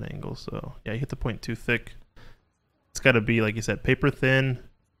at that angle. So, yeah, he hit the point too thick. It's got to be, like you said, paper thin,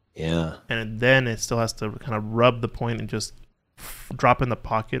 Yeah. and then it still has to kind of rub the point and just drop in the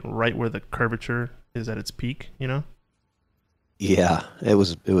pocket right where the curvature is at its peak, you know? Yeah, it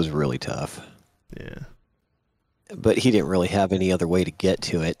was really tough. Yeah. But he didn't really have any other way to get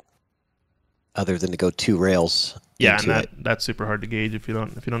to it other than to go 2 rails Yeah, and into it. that's super hard to gauge if you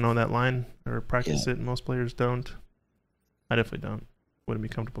don't know that line or practice Yeah. it. Most players don't. I definitely don't. Wouldn't be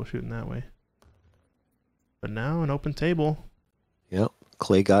comfortable shooting that way. But now an open table. Yep.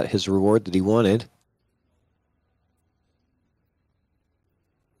 Clay got his reward that he wanted.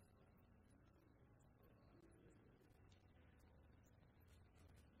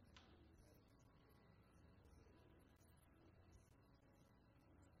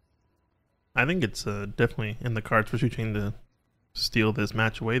 I think it's definitely in the cards for Shucheng to steal this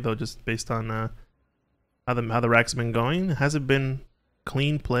match away, though, just based on how the racks have been going. Has it been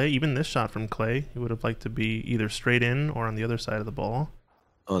clean play? Even this shot from Clay, he would have liked to be either straight in or on the other side of the ball.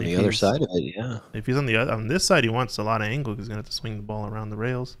 On If the other he's side of it, yeah. if he's on this side, he wants a lot of angle. He's gonna have to swing the ball around the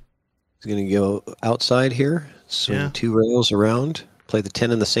rails. He's going to go outside here, swing Yeah. 2 rails around, play the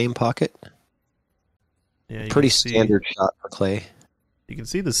 10 in the same pocket. Yeah, Pretty standard shot for Clay. You can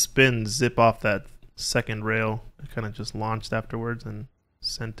see the spin zip off that second rail. It kind of just launched afterwards and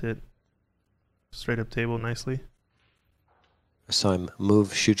sent it straight up table nicely. I saw him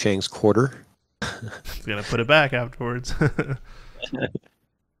move Shucheng's quarter. He's gonna put it back afterwards.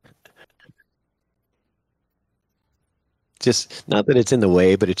 Just not that it's in the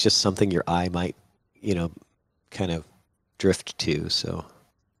way, but it's just something your eye might, kind of drift to. So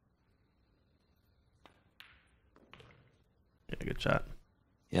Yeah, good shot.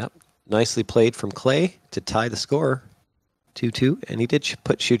 Yep. Nicely played from Clay to tie the score 2-2. And he did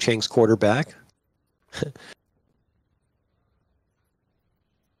put Shucheng's quarter back.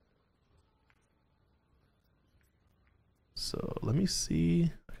 So let me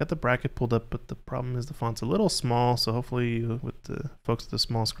see. I got the bracket pulled up, but the problem is the font's a little small. So hopefully, with the folks with the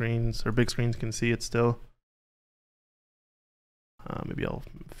small screens or big screens can see it still. Maybe I'll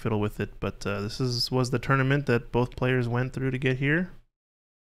fiddle with it. But this was the tournament that both players went through to get here.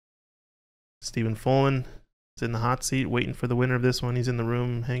 Stephen Follen is in the hot seat, waiting for the winner of this one. He's in the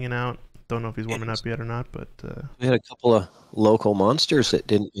room hanging out. Don't know if he's warming up yet or not, but we had a couple of local monsters that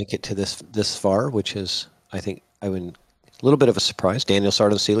didn't make it to this far, which is, I think, a little bit of a surprise. Daniel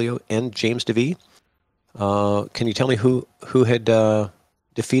Sardoncilio and James DeVee. Can you tell me who had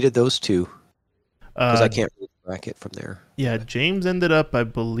defeated those two? Because I can't read the bracket from there. Yeah, James ended up, I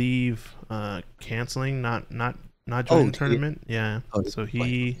believe, canceling, not joining the tournament. Yeah, so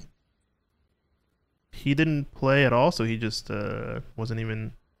he didn't play at all. So he just wasn't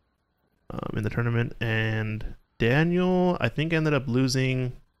even in the tournament. And Daniel, I think, ended up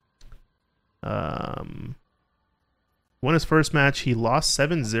losing. Won his first match. He lost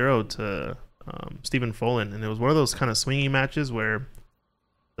 7-0 to Stephen Follen, and it was one of those kind of swingy matches where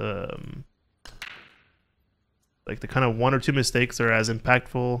like the kind of one or two mistakes are as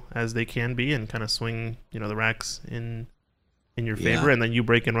impactful as they can be, and kind of swing the racks in your favor, and then you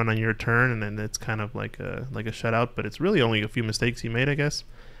break and run on your turn, and then it's kind of like a shutout. But it's really only a few mistakes he made, I guess.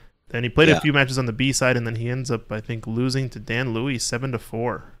 Then he played a few matches on the B side, and then he ends up, I think, losing to Dan Louis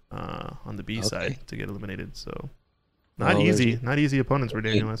 7-4 on the B side to get eliminated. So not easy opponents for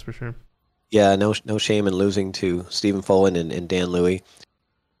Daniel, that's for sure. Yeah, no shame in losing to Stephen Follen and Dan Louis.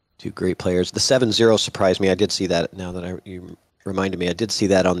 Two great players. The 7-0 surprised me. I did see that. Now that you reminded me, I did see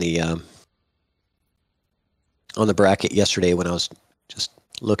that on the bracket yesterday when I was just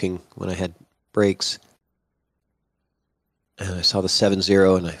looking when I had breaks, and I saw the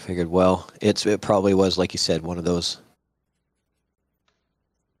 7-0, and I figured, well, it probably was, like you said, one of those.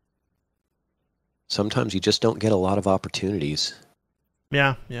 Sometimes you just don't get a lot of opportunities.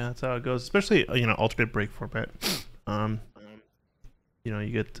 Yeah, that's how it goes. Especially alternate break format. You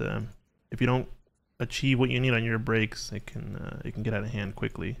get if you don't achieve what you need on your breaks, it can get out of hand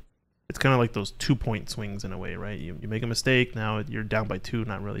quickly. It's kind of like those 2-point swings in a way, right? You make a mistake, now you're down by 2,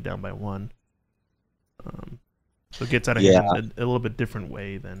 not really down by 1. So it gets out of hand a little bit different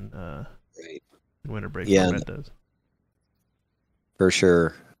way than winter break format does. For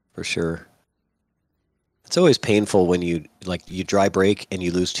sure. It's always painful when you dry break and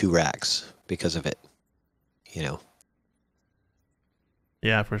you lose 2 racks because of it.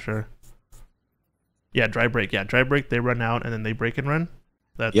 Yeah, for sure. Yeah, dry break. They run out and then they break and run.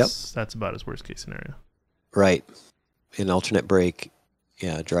 That's about his worst case scenario. Right. In alternate break,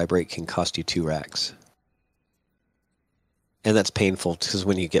 dry break can cost you 2 racks. And that's painful because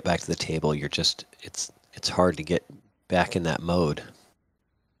when you get back to the table, you're just it's hard to get back in that mode.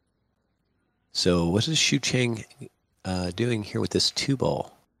 So what is Shucheng doing here with this 2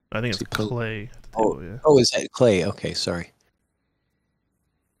 ball? I think it's Clay at the table, yeah. Oh, is that Clay? Okay, sorry.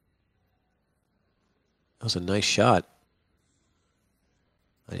 That was a nice shot.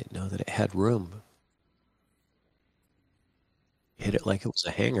 I didn't know that it had room. Hit it like it was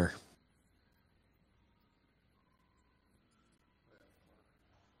a hanger.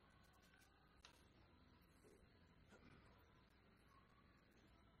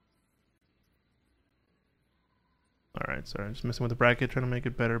 All right, sorry, I'm just messing with the bracket, trying to make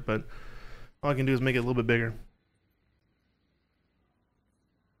it better, but all I can do is make it a little bit bigger.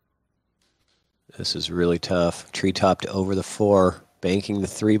 This is really tough. Tree topped over the 4, banking the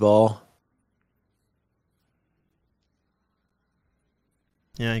 3 ball.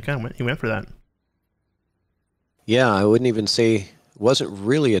 Yeah, he went for that. Yeah, I wouldn't even say it wasn't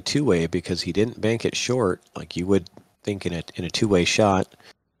really a two-way because he didn't bank it short like you would think in a two-way shot.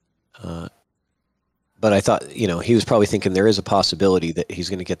 But I thought, he was probably thinking there is a possibility that he's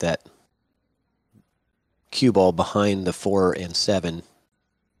going to get that cue ball behind the 4 and 7.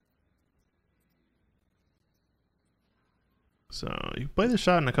 So you play the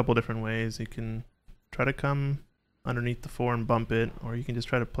shot in a couple different ways. You can try to come underneath the 4 and bump it, or you can just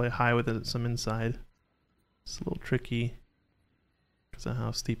try to play high with it some inside. It's a little tricky because of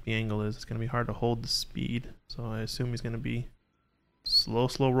how steep the angle is. It's going to be hard to hold the speed, so I assume he's going to be slow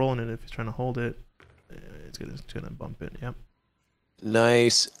rolling it. If he's trying to hold it, it's going to bump it. Yep.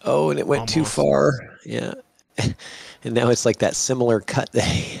 Nice. Oh, and it went too far. Yeah. And now it's like that similar cut that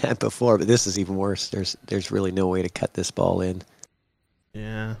he had before, but this is even worse. There's really no way to cut this ball in.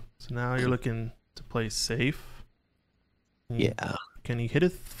 Yeah. So now you're looking to play safe. Yeah. Can he hit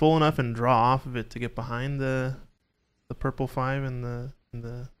it full enough and draw off of it to get behind the purple 5 and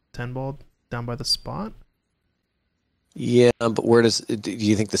the 10 ball down by the spot? Yeah, but do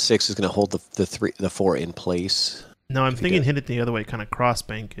you think the 6 is going to hold the 4 in place? No, I'm thinking hit it the other way, kind of cross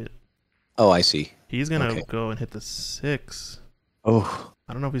bank it. Oh, I see. He's going to go and hit the 6. Oh.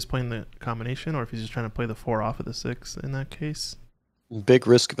 I don't know if he's playing the combination or if he's just trying to play the 4 off of the 6 in that case. Big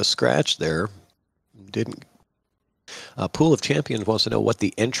risk of a scratch there. Didn't. Pool of Champions wants to know what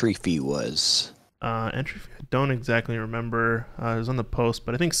the entry fee was. Entry fee, I don't exactly remember. It was on the post,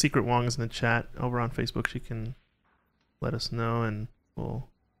 but I think Secret Wong is in the chat over on Facebook. She can let us know and we'll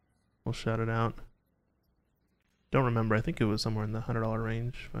shout it out. Don't remember. I think it was somewhere in the $100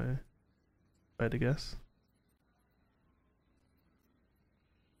 range if I had to guess.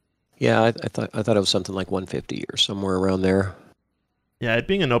 Yeah, I thought it was something like 150 or somewhere around there. Yeah, it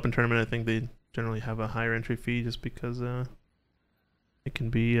being an open tournament, I think they generally have a higher entry fee just because it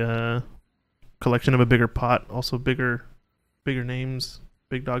can be a collection of a bigger pot, also bigger names,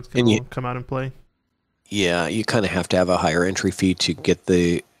 big dogs can come out and play. Yeah, you kind of have to have a higher entry fee to get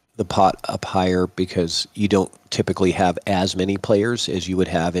the pot up higher because you don't typically have as many players as you would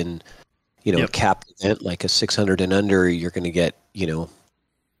have in, a capped event like a 600 and under. You're going to get,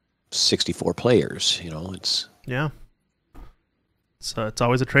 64 players. It's So it's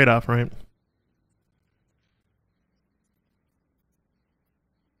always a trade-off, right?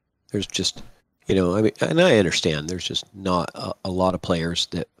 There's just, and I understand there's just not a lot of players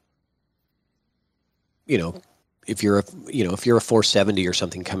that, if you're a 470 or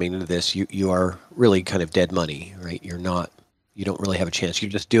something coming into this, you are really kind of dead money, right? You don't really have a chance.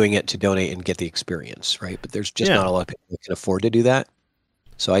 You're just doing it to donate and get the experience, right? But there's just not a lot of people who can afford to do that.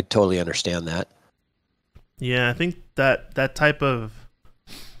 So I totally understand that. Yeah, I think that type of,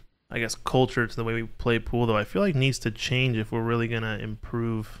 I guess, culture to the way we play pool, though, I feel like needs to change if we're really going to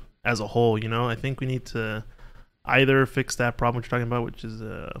improve as a whole, I think we need to either fix that problem you're talking about, which is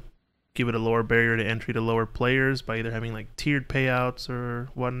give it a lower barrier to entry to lower players by either having like tiered payouts or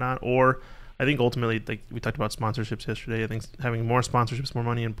whatnot, or I think ultimately, like we talked about sponsorships yesterday, I think having more sponsorships, more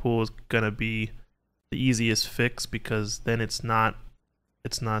money in pool is going to be the easiest fix because then it's not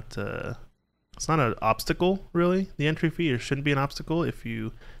an obstacle, really. The entry fee shouldn't be an obstacle. If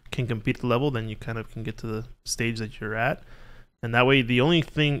you can compete at the level, then you kind of can get to the stage that you're at. And that way, the only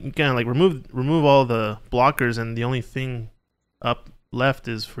thing, you kind of like remove all the blockers, and the only thing up left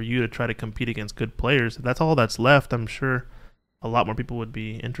is for you to try to compete against good players. If that's all that's left, I'm sure a lot more people would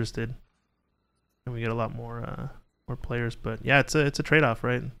be interested. And we get a lot more players. But yeah, it's a trade-off,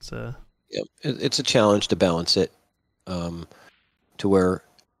 right? It's a challenge to balance it to where.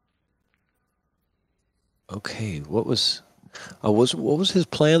 Okay, what was his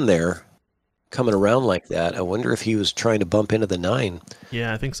plan there? Coming around like that, I wonder if he was trying to bump into the 9.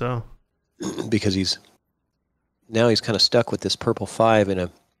 Yeah, I think so. Because he's kind of stuck with this purple 5 in a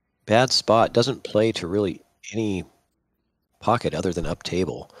bad spot. Doesn't play to really any pocket other than up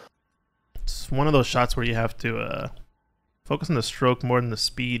table. It's one of those shots where you have to focus on the stroke more than the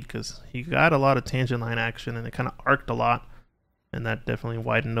speed because he got a lot of tangent line action and it kind of arced a lot, and that definitely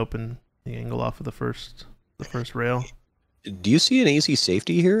widened open the angle off of the first rail. Do you see an easy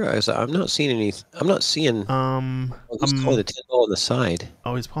safety here? I'm not seeing any. I'm not seeing. He's calling a 10 ball on the side.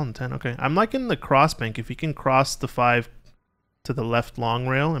 Oh, he's calling 10. Okay, I'm liking the cross bank. If he can cross the 5 to the left long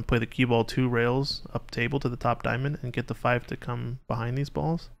rail and play the cue ball 2 rails up table to the top diamond and get the 5 to come behind these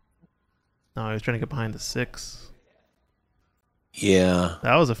balls. No, he was trying to get behind the 6. Yeah.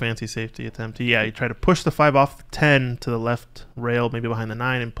 That was a fancy safety attempt. Yeah, he tried to push the 5 off the 10 to the left rail, maybe behind the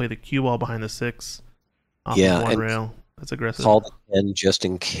 9, and play the cue ball behind the 6 off of 1 rail. That's aggressive. Call the 10 just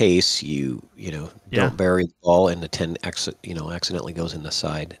in case you don't bury the ball and the 10 accidentally goes in the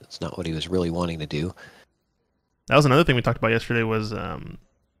side. It's not what he was really wanting to do. That was another thing we talked about yesterday was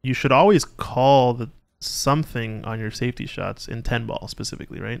you should always call something on your safety shots in 10 ball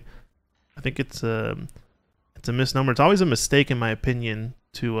specifically, right? I think it's a misnomer. It's always a mistake, in my opinion,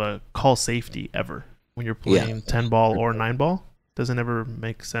 to call safety ever when you're playing 10 ball or 9 ball. Doesn't ever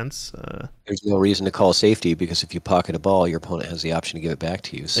make sense. There's no reason to call safety because if you pocket a ball, your opponent has the option to give it back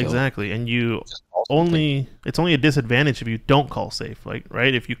to you. So exactly, and it's only a disadvantage if you don't call safe. Like,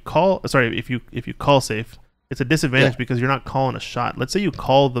 right? If you call safe, it's a disadvantage because you're not calling a shot. Let's say you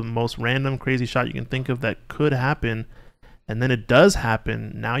call the most random crazy shot you can think of that could happen, and then it does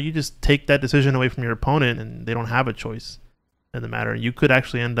happen. Now you just take that decision away from your opponent, and they don't have a choice in the matter. You could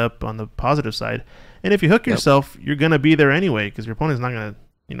actually end up on the positive side. And if you hook yourself, you're going to be there anyway because your opponent's not going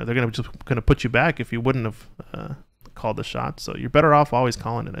to, they're going to put you back if you wouldn't have called the shot. So you're better off always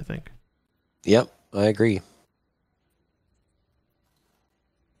calling it, I think. Yep, I agree.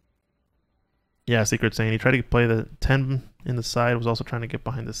 Yeah, Secret saying he tried to play the 10 in the side, was also trying to get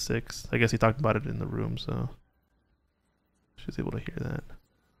behind the 6. I guess he talked about it in the room, so she was able to hear that.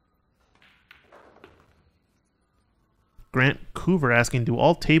 Grant Coover asking, do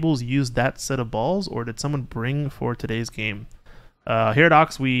all tables use that set of balls, or did someone bring for today's game? Here at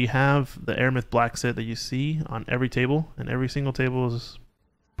OX, we have the Aramith Black set that you see on every table, and every single table is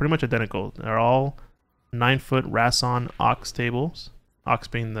pretty much identical. They're all 9-foot Rasson OX tables. OX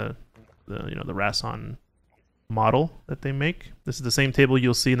being the Rasson model that they make. This is the same table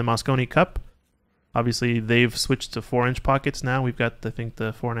you'll see in the Moscone Cup. Obviously, they've switched to 4-inch pockets now. We've got, I think,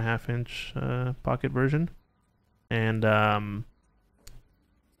 the 4.5-inch pocket version. And the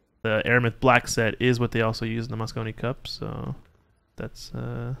Aramith Black set is what they also use in the Moscone Cup, so that's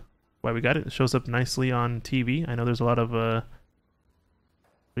why we got it. It shows up nicely on TV. I know there's a lot of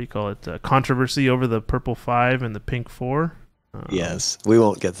controversy over the purple 5 and the pink 4. Yes, we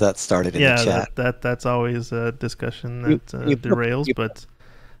won't get that started in the chat. That's always a discussion that derails, but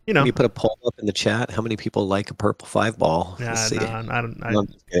you put a poll up in the chat. How many people like a purple 5 ball? Yeah,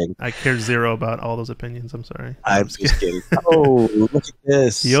 I care zero about all those opinions. I'm sorry. I'm just kidding. Oh, look at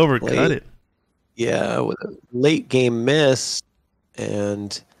this! He overcut it. Yeah, with a late game miss,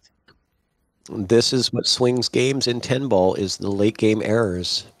 and this is what swings games in 10 ball is the late game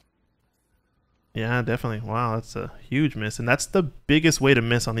errors. Yeah, definitely. Wow, that's a huge miss, and that's the biggest way to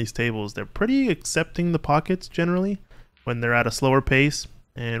miss on these tables. They're pretty accepting the pockets generally when they're at a slower pace.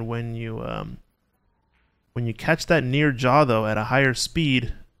 And when you catch that near jaw, though, at a higher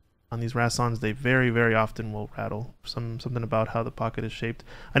speed on these Rassons, they very, very often will rattle. Something about how the pocket is shaped.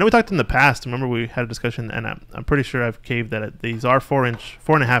 I know we talked in the past. Remember we had a discussion, and I'm pretty sure I've caved that these are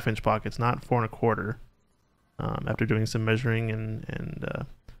 4.5-inch pockets, not 4.25. After doing some measuring and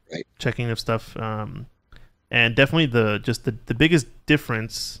checking of stuff, and definitely the biggest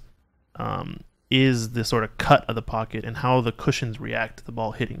difference is the sort of cut of the pocket and how the cushions react to the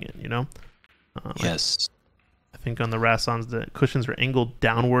ball hitting it, Yes. I think on the Rassons, the cushions are angled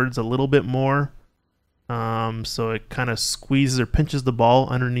downwards a little bit more. So it kind of squeezes or pinches the ball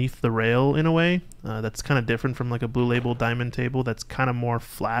underneath the rail in a way. That's kind of different from like a Blue Label diamond table that's kind of more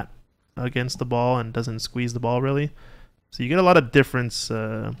flat against the ball and doesn't squeeze the ball really. So you get a lot of difference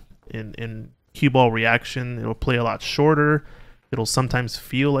in cue ball reaction. It'll play a lot shorter. It'll sometimes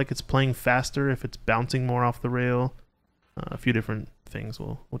feel like it's playing faster if it's bouncing more off the rail. A few different things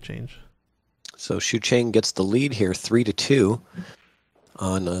will change. So Shucheng gets the lead here, 3-2,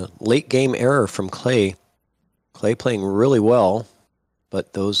 on a late game error from Clay. Clay playing really well,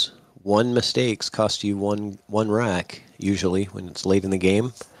 but those one mistakes cost you one rack usually when it's late in the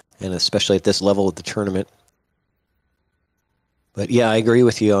game, and especially at this level of the tournament. But yeah, I agree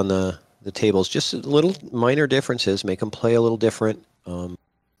with you on the tables. Just little minor differences make them play a little different.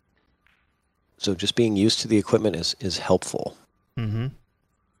 So just being used to the equipment is helpful. Mm-hmm.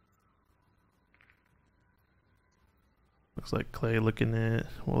 Looks like Clay looking at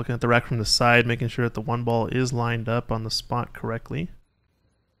the rack from the side, making sure that the one ball is lined up on the spot correctly.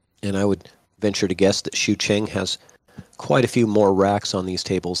 And I would venture to guess that Shucheng has quite a few more racks on these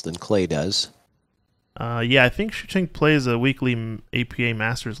tables than Clay does. Yeah, I think Shucheng plays a weekly APA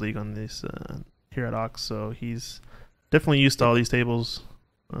Masters League on this here at OX, so he's definitely used to all these tables.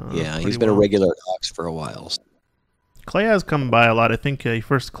 Yeah, he's been a regular at OX for a while. Clay has come by a lot. I think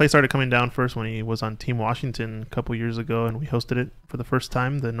Clay started coming down first when he was on Team Washington a couple years ago, and we hosted it for the first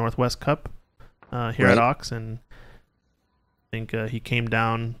time, the Northwest Cup here at OX, and I think he came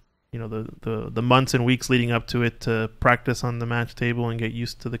down, the months and weeks leading up to it to practice on the match table and get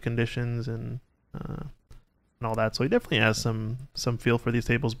used to the conditions and all that. So he definitely has some feel for these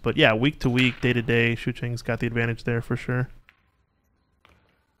tables. But yeah, week to week, day to day, Shucheng's got the advantage there for sure.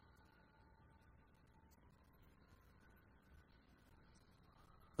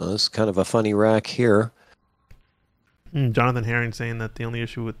 Well, this is kind of a funny rack here. Jonathan Herring saying that the only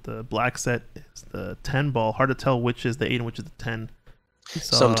issue with the black set is the 10 ball. Hard to tell which is the 8 and which is the 10.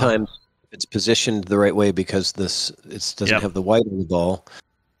 Sometimes it's positioned the right way because it doesn't have the white on the ball.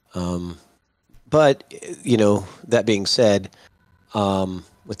 But, that being said,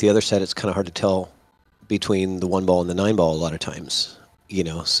 with the other set, it's kind of hard to tell between the 1 ball and the 9 ball a lot of times,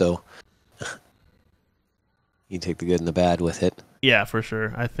 so you take the good and the bad with it. Yeah, for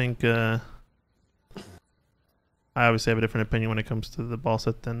sure. I think I obviously have a different opinion when it comes to the ball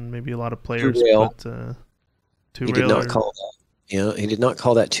set than maybe a lot of players. But he did not call that. He did not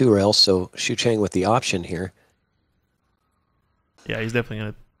call that 2-rail, so Shucheng with the option here. Yeah, he's definitely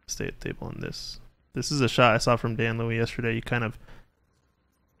going to stay at the table on this. This is a shot I saw from Dan Louis yesterday.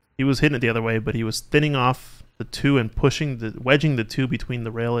 He was hitting it the other way, but he was thinning off the 2 and wedging the 2 between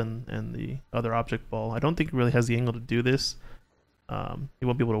the rail and the other object ball. I don't think he really has the angle to do this. He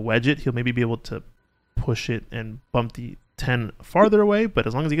won't be able to wedge it. He'll maybe be able to push it and bump the 10 farther away, but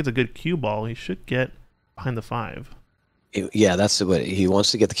as long as he gets a good cue ball, he should get behind the 5. Yeah, that's what he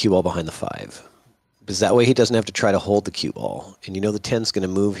wants, to get the cue ball behind the 5. Because that way he doesn't have to try to hold the cue ball. And the 10's going to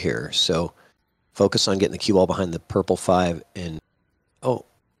move here, so focus on getting the cue ball behind the purple 5. And he was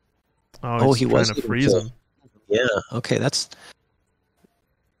trying to freeze him. Yeah, okay, that's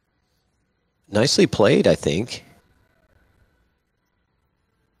nicely played, I think.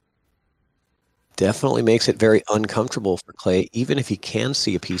 Definitely makes it very uncomfortable for Clay, even if he can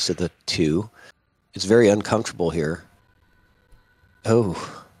see a piece of the 2. It's very uncomfortable here.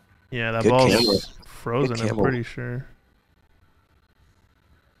 Oh. Yeah, that ball's frozen, I'm pretty sure.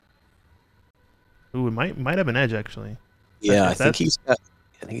 Ooh, it might have an edge, actually. Yeah, I think he's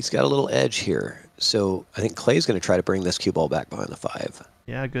got a little edge here. So I think Clay's going to try to bring this cue ball back behind the 5.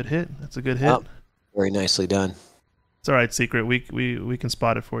 Yeah, good hit. That's a good hit. Oh, very nicely done. It's all right, Secret. We can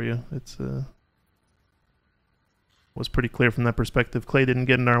spot it for you. It's was pretty clear from that perspective. Clay didn't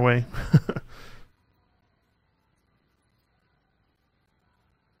get in our way.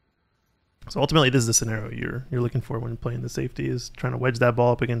 So ultimately, this is the scenario you're looking for when playing the safety, is trying to wedge that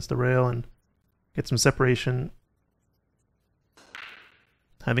ball up against the rail and get some separation.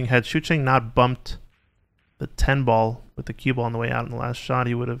 Having had Shucheng not bumped the 10 ball with the cue ball on the way out in the last shot,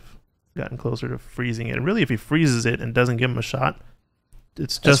 he would have gotten closer to freezing it. And really, if he freezes it and doesn't give him a shot,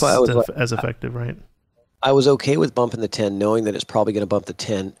 it's just as effective, right? I was okay with bumping the 10, knowing that it's probably going to bump the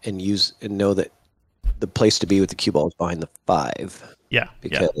 10 and know that the place to be with the cue ball is behind the 5. Yeah.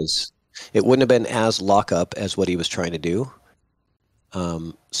 Because it wouldn't have been as lock-up as what he was trying to do.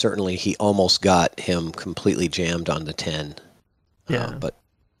 Certainly, he almost got him completely jammed on the 10. Yeah. But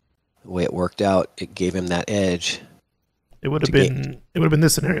the way it worked out, it gave him that edge. It would have been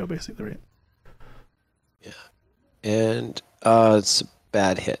this scenario, basically, right? Yeah. And it's a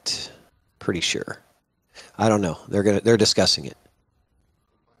bad hit. Pretty sure. I don't know. They're discussing it.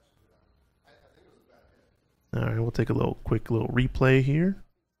 All right, we'll take a quick replay here.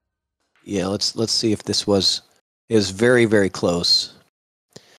 Yeah, let's see if this is very, very close.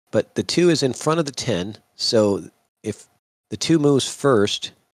 But the 2 is in front of the 10, so if the 2 moves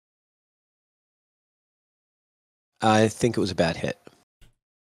first, I think it was a bad hit.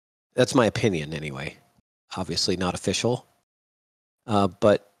 That's my opinion anyway. Obviously not official.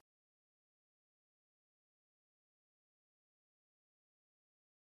 But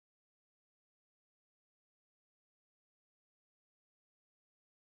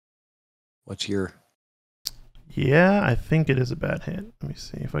what's your... Yeah, I think it is a bad hit. Let me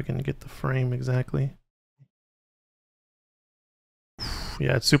see if I can get the frame exactly.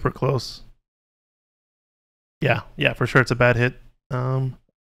 Yeah, it's super close. Yeah, for sure it's a bad hit.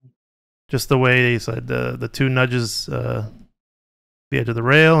 Just the way they said the 2 nudges the edge of the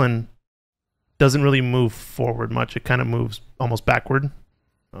rail, and doesn't really move forward much. It kind of moves almost backward.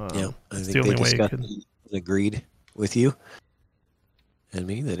 Yeah, I it's think the only they way it discussed could. and agreed with you and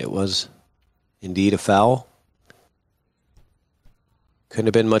me that it was indeed a foul. Couldn't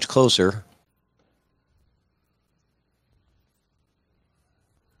have been much closer.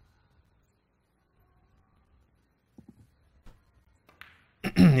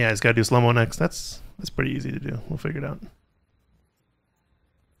 Yeah, he's got to do slow-mo next. That's pretty easy to do. We'll figure it out.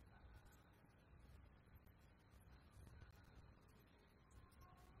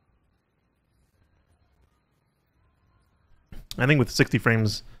 I think with 60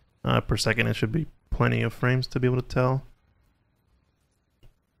 frames per second, it should be plenty of frames to be able to tell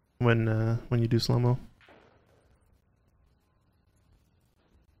when you do slow-mo.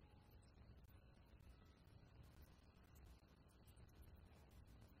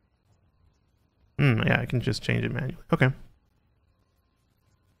 Yeah, I can just change it manually. Okay.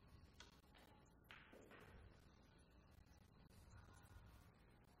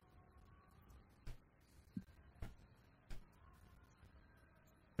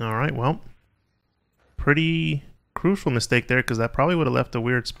 All right, well, pretty crucial mistake there because that probably would have left a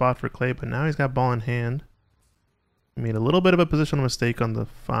weird spot for Clay, but now he's got ball in hand. He made a little bit of a positional mistake on the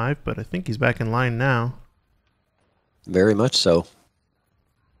 5, but I think he's back in line now. Very much so.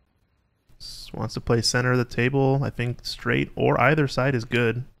 Wants to play center of the table. I think straight or either side is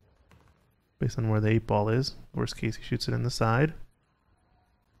good based on where the 8 ball is. Worst case, he shoots it in the side.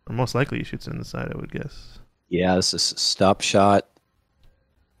 Or most likely he shoots it in the side, I would guess. Yeah, this is a stop shot.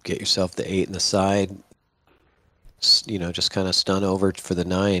 Get yourself the 8 in the side. You know, just kind of stun over for the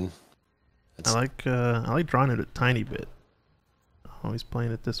 9. I like drawing it a tiny bit. Always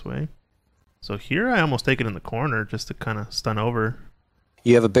playing it this way. So here I almost take it in the corner just to kind of stun over.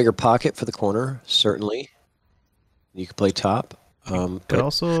 You have a bigger pocket for the corner, certainly. You could play top. Could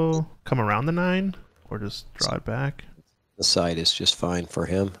also come around the 9 or just draw it back. The side is just fine for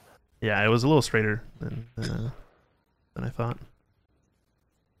him. Yeah, it was a little straighter than I thought.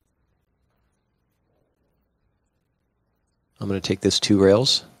 I'm going to take this 2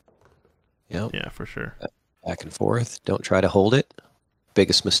 rails. Yep. Yeah, for sure. Back and forth. Don't try to hold it.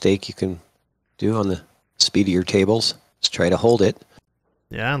 Biggest mistake you can do on the speedier tables is try to hold it.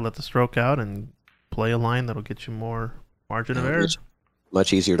 Yeah, let the stroke out and play a line that'll get you more margin of error. It's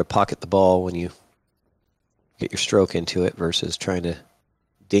much easier to pocket the ball when you get your stroke into it versus trying to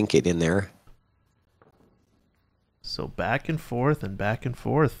dink it in there. So back and forth and back and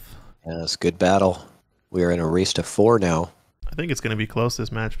forth. Yeah, it's a good battle. We are in a race to 4 now. I think it's going to be close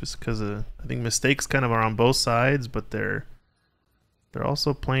this match just because I think mistakes kind of are on both sides, but they're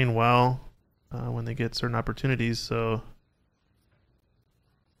also playing well when they get certain opportunities. So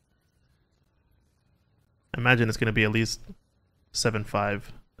I imagine it's going to be at least 7-5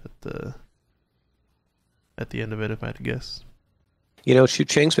 at the end of it, if I had to guess. You know,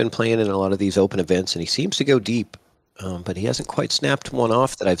 Shucheng's been playing in a lot of these open events, and he seems to go deep, but he hasn't quite snapped one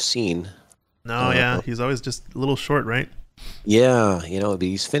off that I've seen. No, yeah, he's always just a little short, right? Yeah, you know,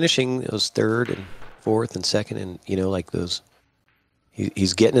 he's finishing those 3rd and 4th and 2nd, and you know, like those.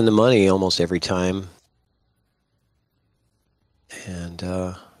 He's getting in the money almost every time, and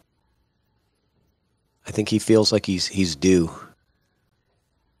I think he feels like he's due.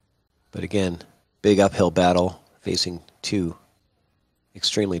 But again, big uphill battle facing 2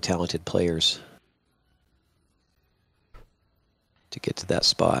 extremely talented players to get to that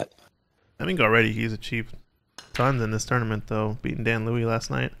spot. I think already he's achieved tons in this tournament, though, beating Dan Louis last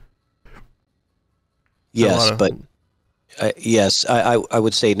night. Yes, but yes, I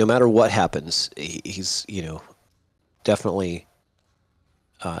would say no matter what happens, he's, you know, definitely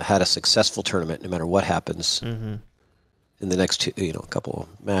had a successful tournament no matter what happens in the next couple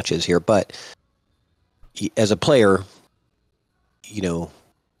of matches here. But as a player, you know,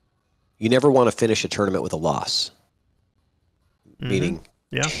 you never want to finish a tournament with a loss. Meaning,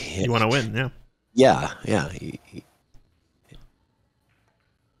 yeah, you want to win, yeah. Yeah.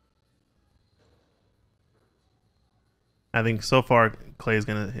 I think so far Clay is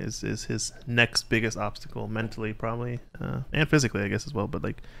his next biggest obstacle mentally, probably, and physically, I guess as well. But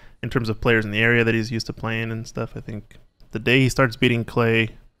like in terms of players in the area that he's used to playing and stuff, I think the day he starts beating Clay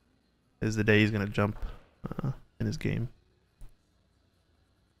is the day he's gonna jump in his game.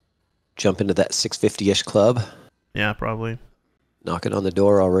 Jump into that 650-ish club. Yeah, probably. Knocking on the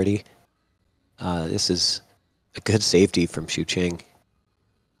door already. This is a good safety from Shucheng.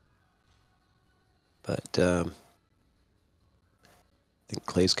 But I think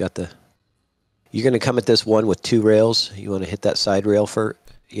Clay's got the... You're going to come at this one with 2 rails. You want to hit that side rail for,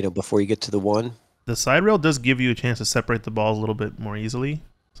 before you get to the 1. The side rail does give you a chance to separate the balls a little bit more easily.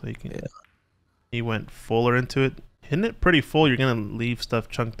 So you can... Yeah. He went fuller into it. Hitting it pretty full, you're going to leave stuff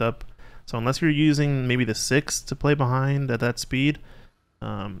chunked up. So unless you're using maybe the 6 to play behind at that speed,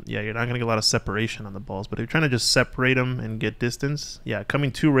 yeah, you're not going to get a lot of separation on the balls. But if you're trying to just separate them and get distance, yeah,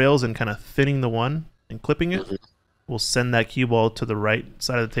 coming 2 rails and kind of thinning the 1 and clipping it will send that cue ball to the right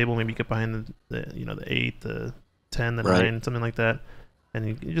side of the table. Maybe get behind the 8, the 10, the 9, something like that. And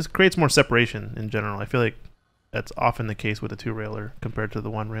it just creates more separation in general. I feel like that's often the case with a 2-railer compared to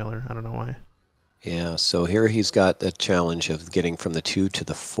the 1-railer. I don't know why. Yeah, so here he's got the challenge of getting from the 2 to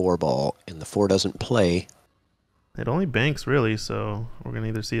the 4 ball, and the 4 doesn't play. It only banks, really, so we're going to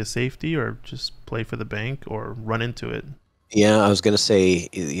either see a safety or just play for the bank or run into it. Yeah, I was going to say,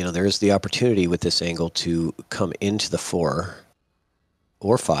 there's the opportunity with this angle to come into the 4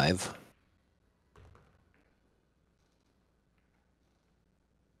 or 5.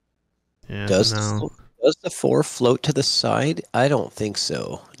 Yeah, Does the 4 float to the side? I don't think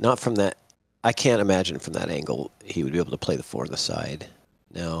so. Not from that. I can't imagine from that angle he would be able to play the 4 to the side.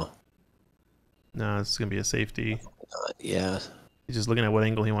 No. No, it's going to be a safety. Yeah. He's just looking at what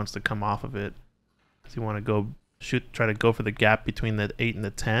angle he wants to come off of it. Does he want to try to go for the gap between the 8 and the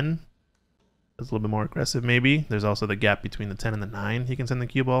 10? That's a little bit more aggressive, maybe. There's also the gap between the 10 and the 9 he can send the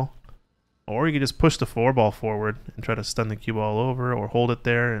cue ball. Or he could just push the 4 ball forward and try to stun the cue ball over or hold it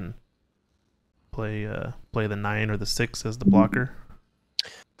there and play the 9 or the 6 as the blocker.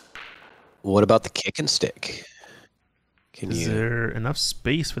 What about the kick and stick? Is there enough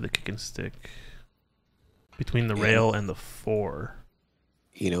space for the kick and stick between the rail and the 4?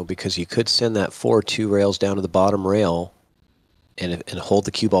 Because you could send that 4 2 rails down to the bottom rail and hold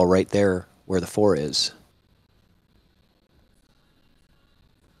the cue ball right there where the 4 is.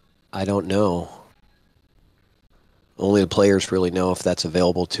 I don't know. Only the players really know if that's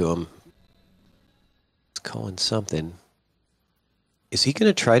available to them. It's calling something. Is he going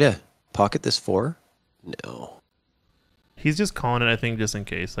to try to pocket this 4? No. He's just calling it, I think, just in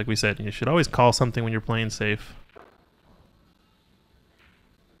case. Like we said, you should always call something when you're playing safe.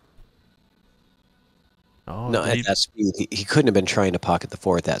 Oh, no, at that speed, he couldn't have been trying to pocket the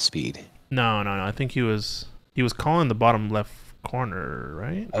 4 at that speed. No. I think he was calling the bottom left corner,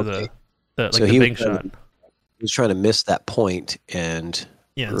 right? Or okay. the bank shot. He was trying to miss that point and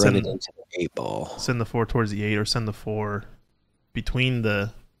run it into the 8 ball. Send the 4 towards the 8 or send the 4 between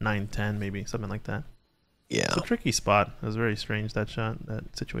the 9-10, maybe something like that. Yeah, it's a tricky spot. It was very strange, that shot,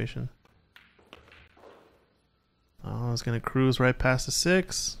 that situation. Oh, it's gonna cruise right past the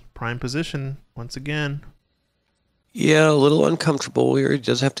 6, prime position once again. Yeah, a little uncomfortable here. He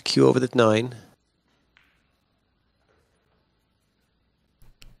does have to cue over the 9.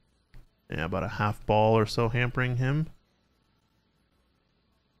 Yeah, about a half ball or so hampering him.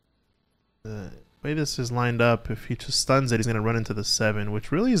 The way this is lined up, if he just stuns it, he's going to run into the 7,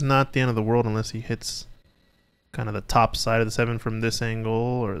 which really is not the end of the world unless he hits kind of the top side of the 7 from this angle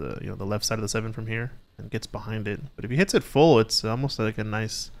or the left side of the 7 from here and gets behind it. But if he hits it full, it's almost like a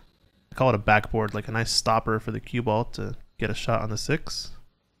nice, I call it a backboard, like a nice stopper for the cue ball to get a shot on the 6.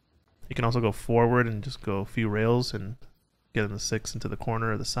 He can also go forward and just go a few rails and get in the 6 into the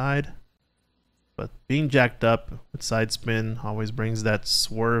corner or the side. But being jacked up with side spin always brings that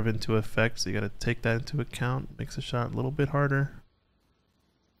swerve into effect, so you got to take that into account. Makes the shot a little bit harder.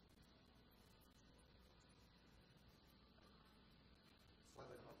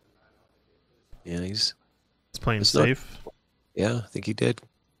 Yeah, he's playing safe. Yeah, I think he did.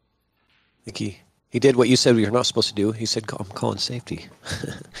 I think he did what you said you're not supposed to do. He said, "I'm calling safety."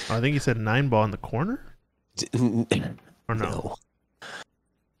 I think he said 9 ball in the corner. Or no?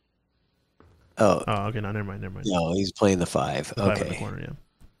 Oh, okay. No, never mind. No, he's playing the 5. The 5 okay. in the corner,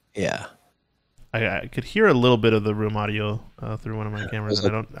 yeah. I could hear a little bit of the room audio through one of my cameras,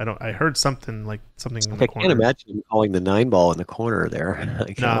 and I heard something in the corner. I can't imagine him calling the 9 ball in the corner there.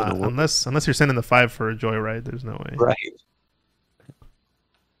 Nah, unless you're sending the 5 for a joyride, there's no way. Right.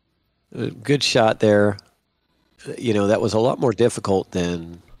 Good shot there. That was a lot more difficult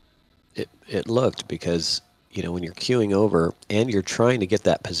than it looked because when you're queuing over and you're trying to get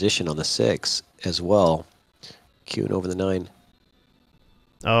that position on the 6 as well, queuing over the 9.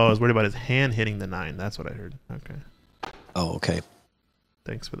 Oh, I was worried about his hand hitting the 9. That's what I heard. Okay. Oh, okay.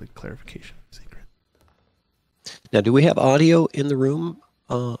 Thanks for the clarification, Secret. Now, do we have audio in the room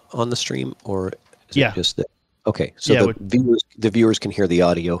on the stream, or is it just that? Okay, so the viewers can hear the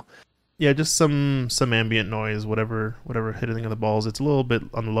audio. Yeah, just some ambient noise, whatever hitting of the balls. It's a little bit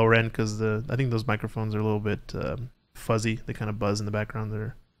on the lower end because I think those microphones are a little bit fuzzy. They kind of buzz in the background.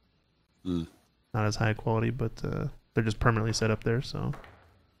 They're not as high quality, but they're just permanently set up there, so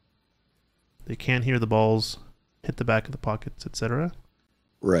they can't hear the balls hit the back of the pockets, etc.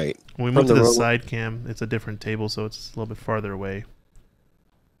 Right. When we move to the side cam, it's a different table, so it's a little bit farther away.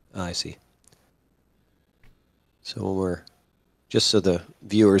 I see. So when we're, just so the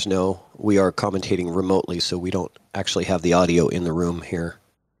viewers know, we are commentating remotely, so we don't actually have the audio in the room here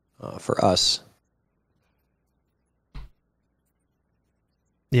for us.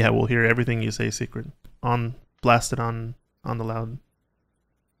 Yeah, we'll hear everything you say, Secret, blasted on the loud.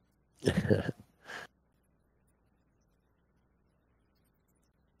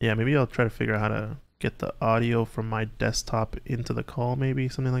 Yeah, maybe I'll try to figure out how to get the audio from my desktop into the call, maybe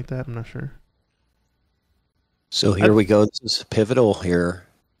something like that. I'm not sure. So here we go. This is pivotal here,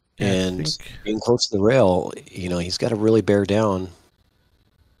 Yeah, and being close to the rail, you know, he's got to really bear down.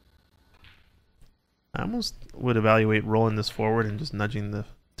 I almost would evaluate rolling this forward and just nudging the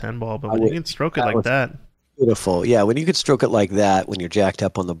 10 ball, but when you can stroke it like that. Beautiful. Yeah, when you could stroke it like that, when you're jacked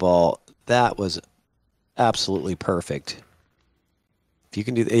up on the ball, that was absolutely perfect. If you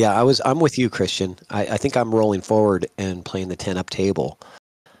can do that, yeah, I'm with you, Christian. I think I'm rolling forward and playing the 10 up table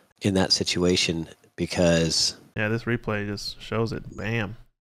in that situation because yeah, this replay just shows it. Bam.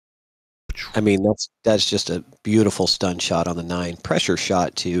 I mean, that's just a beautiful stun shot on the 9. Pressure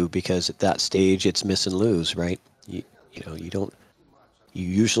shot too, because at that stage it's miss and lose, right? You know, you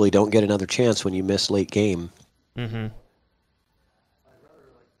usually don't get another chance when you miss late game. Mm-hmm.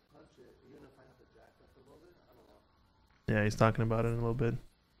 Yeah, he's talking about it in a little bit.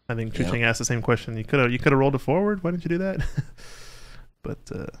 I think Chhucheng asked the same question. You could have rolled it forward. Why didn't you do that?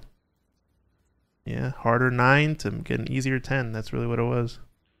 But yeah, harder 9 to get an easier 10. That's really what it was.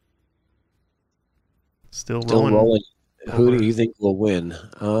 Still rolling. Who do you think will win?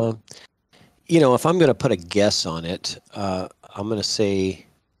 You know, if I'm going to put a guess on it, I'm going to say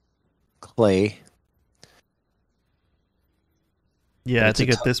Clay. Yeah, I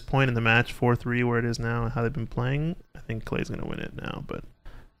think at this point in the match, 4-3 where it is now and how they've been playing, I think Clay's going to win it now. But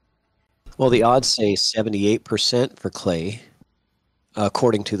well, the odds say 78% for Clay,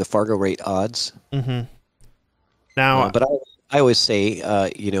 according to the Fargo rate odds. Mm-hmm. Now, but I always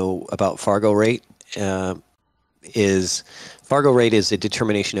say, you know, about Fargo rate is Fargo rate is a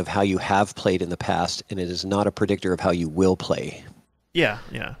determination of how you have played in the past, and it is not a predictor of how you will play. Yeah,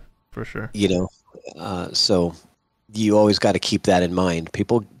 for sure. You know, so you always got to keep that in mind.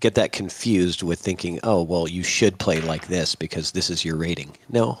 People get that confused with thinking, oh, well, you should play like this because this is your rating.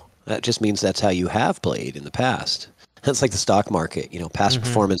 No, that just means that's how you have played in the past. That's like the stock market. You know, past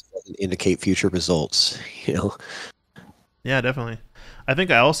performance doesn't indicate future results, you know. Yeah, definitely. I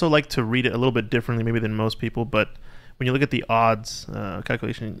think I also like to read it a little bit differently maybe than most people, but when you look at the odds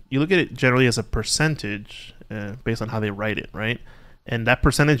calculation, you look at it generally as a percentage based on how they write it, right? And that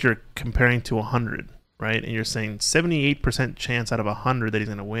percentage you're comparing to 100, right? And you're saying 78% chance out of 100 that he's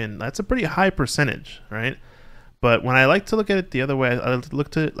going to win. That's a pretty high percentage, right? But when I like to look at it the other way, I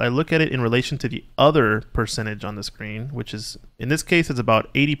look at it in relation to the other percentage on the screen, which is, in this case, it's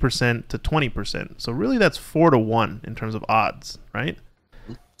about 80% to 20%. So really that's 4-1 in terms of odds, right?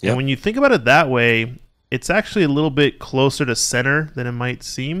 Yep. And when you think about it that way, it's actually a little bit closer to center than it might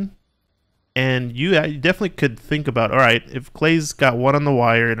seem. And you definitely could think about, all right, if Clay's got 1 on the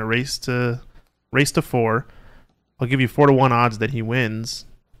wire in a race to 4, I'll give you 4-1 odds that he wins.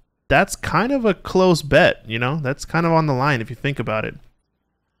 That's kind of a close bet, you know? That's kind of on the line if you think about it.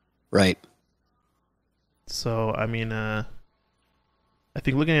 Right. So, I mean, I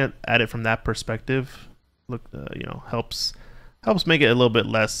think looking at it from that perspective, you know, helps make it a little bit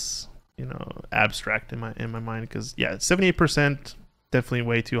less, you know, abstract in my mind. Because yeah, 78% definitely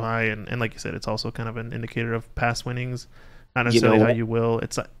way too high, and like you said, it's also kind of an indicator of past winnings, not necessarily how you will.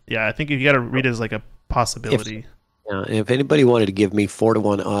 It's I think you got to read it as like a possibility. If anybody wanted to give me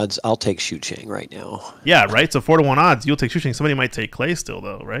 4-1 odds, I'll take Shucheng right now. Yeah, right. So 4-1 odds, you'll take Shucheng. Somebody might take Clay still,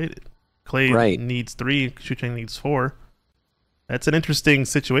 though, right? Clay needs 3, Shucheng needs 4. That's an interesting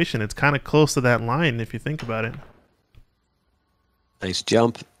situation. It's kind of close to that line if you think about it. Nice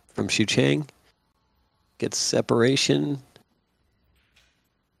jump from Shucheng. Gets separation.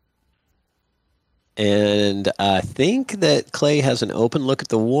 And I think that Clay has an open look at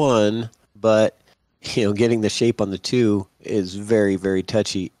the 1, but you know, getting the shape on the 2 is very, very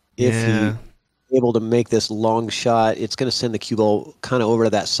touchy. If he's able to make this long shot, it's going to send the cue ball kind of over to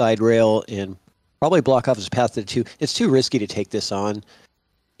that side rail and probably block off his path to the 2. It's too risky to take this on,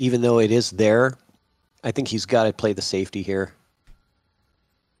 even though it is there. I think he's got to play the safety here.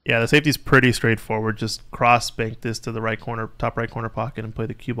 Yeah, the safety's pretty straightforward. Just cross bank this to the right corner, top right corner pocket, and play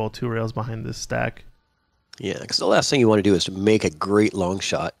the cue ball 2 rails behind this stack. Yeah, because the last thing you want to do is to make a great long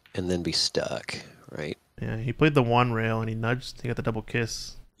shot and then be stuck. Right. Yeah, he played the 1 rail and he nudged. He got the double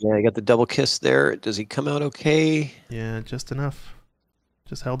kiss. Yeah, he got the double kiss there. Does he come out okay? Yeah, just enough.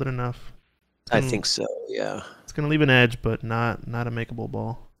 Just held it enough. I think so, yeah. It's going to leave an edge, but not a makeable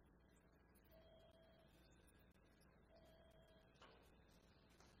ball.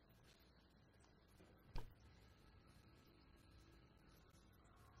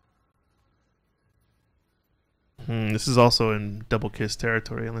 This is also in double kiss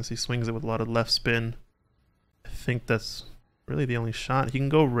territory, unless he swings it with a lot of left spin. I think that's really the only shot. He can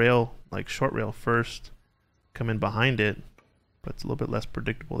go rail, like short rail first, come in behind it, but it's a little bit less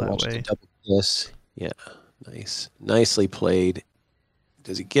predictable that way. Double kiss. Yeah, nice. Nicely played.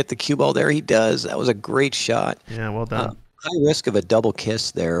 Does he get the cue ball there? He does. That was a great shot. Yeah, well done. High risk of a double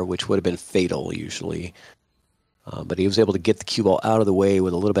kiss there, which would have been fatal usually. But he was able to get the cue ball out of the way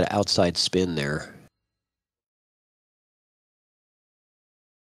with a little bit of outside spin there.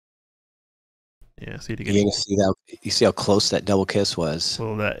 Yeah, see it again. You see how close that double kiss was.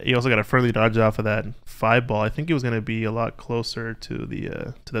 Well, he also got a friendly dodge off of that 5 ball. I think he was going to be a lot closer to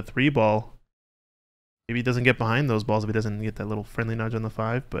the 3 ball. Maybe he doesn't get behind those balls if he doesn't get that little friendly nudge on the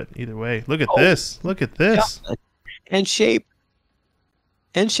 5. But either way, look at this. Look at this. Yeah. And shape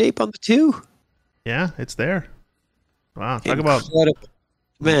on the 2. Yeah, it's there. Wow, talk Incredible. about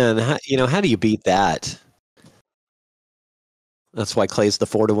man. How do you beat that? That's why Clay's the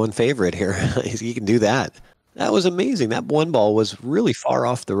 4-1 favorite here. He can do that. That was amazing. That 1 ball was really far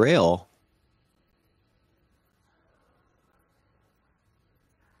off the rail.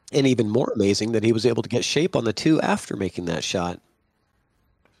 And even more amazing that he was able to get shape on the 2 after making that shot.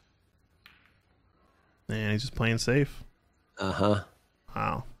 And he's just playing safe. Uh-huh.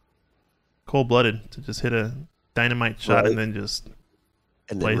 Wow. Cold-blooded to just hit a dynamite shot and then just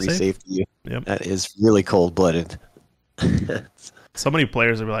play safe. You. Yep. That is really cold-blooded. So many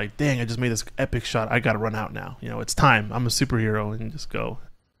players are like, dang, I just made this epic shot. I got to run out now. It's time. I'm a superhero, and just go.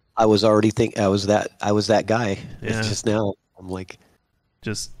 I was already I was that guy. Yeah. It's just now I'm like,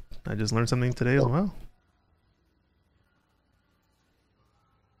 I just learned something today as well.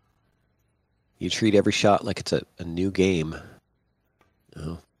 You treat every shot like it's a new game.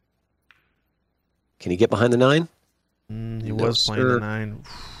 Oh. Can he get behind the 9? He was playing the 9.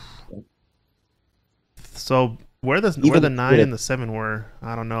 So where the 9 and the 7 were,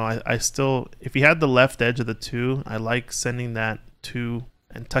 I don't know. I still, if he had the left edge of the 2, I like sending that 2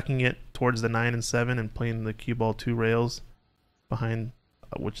 and tucking it towards the 9 and 7 and playing the cue ball 2 rails behind,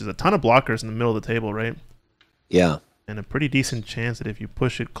 which is a ton of blockers in the middle of the table, right? Yeah. And a pretty decent chance that if you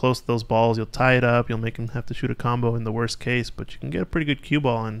push it close to those balls, you'll tie it up. You'll make him have to shoot a combo in the worst case, but you can get a pretty good cue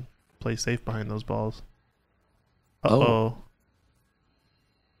ball and play safe behind those balls. Uh-oh. Oh.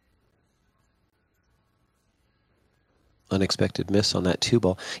 Unexpected miss on that 2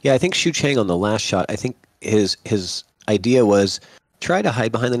 ball. Yeah, I think Shucheng on the last shot, I think his idea was try to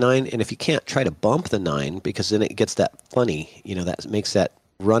hide behind the 9, and if you can't, try to bump the 9, because then it gets that funny. That makes that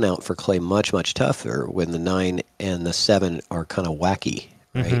run out for Clay much, much tougher when the 9 and the 7 are kind of wacky,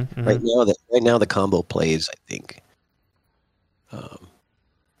 right? Mm-hmm. Right now the combo plays, I think,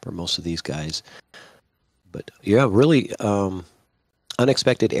 for most of these guys. But yeah, really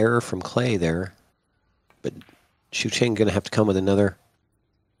unexpected error from Clay there. But Shucheng going to have to come with another.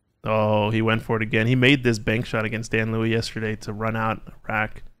 Oh, he went for it again. He made this bank shot against Dan Louis yesterday to run out a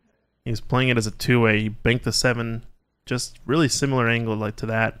rack. He was playing it as a 2-way. He banked the 7, just really similar angle like to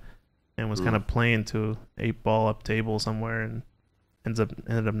that, and was kind of playing to 8 ball up table somewhere, and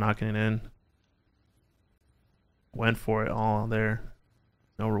ended up knocking it in. Went for it all there.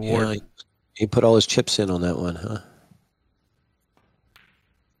 No reward. Yeah, he put all his chips in on that one, huh?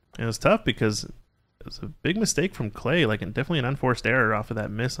 It was tough because it was a big mistake from Clay, like definitely an unforced error off of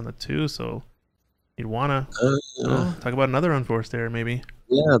that miss on the 2. So you'd want to talk about another unforced error, maybe.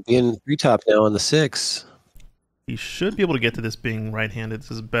 Yeah, being 3-top now on the 6. He should be able to get to this being right-handed.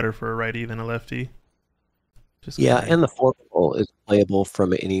 This is better for a righty than a lefty. And the 4 ball is playable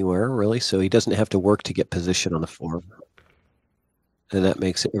from anywhere, really, so he doesn't have to work to get position on the 4. And that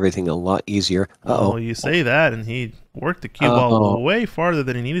makes everything a lot easier. Oh, you say that, and he worked the cue ball way farther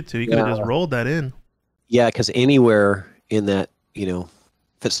than he needed to. He could have just rolled that in. Yeah, because anywhere in that,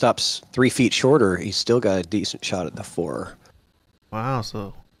 if it stops 3 feet shorter, he's still got a decent shot at the 4. Wow,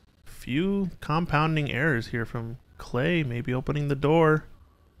 so few compounding errors here from Clay, maybe opening the door.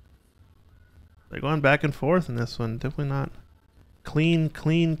 They're going back and forth in this one. Definitely not clean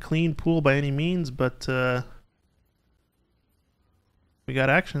pool by any means, but we got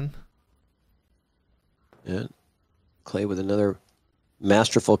action. Yeah. Clay with another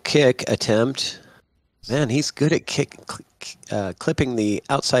masterful kick attempt. Man, he's good at clipping the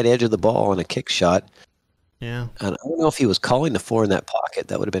outside edge of the ball on a kick shot. Yeah. And I don't know if he was calling the 4 in that pocket.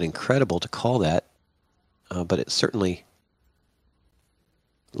 That would have been incredible to call that. But it certainly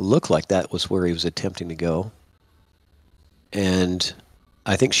looked like that was where he was attempting to go. And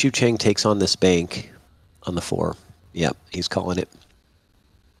I think Shucheng takes on this bank on the 4. Yep, he's calling it.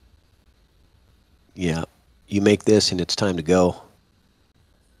 Yeah, you make this and it's time to go.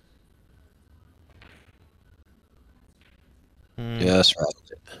 Just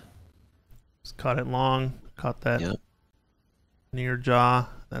rattled it. Just caught it long. Caught that Yeah. near jaw.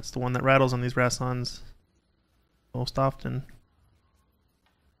 That's the one that rattles on these Rassons most often.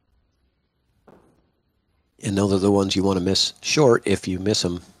 And those are the ones you want to miss short if you miss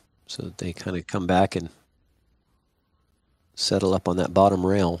them, so that they kind of come back and settle up on that bottom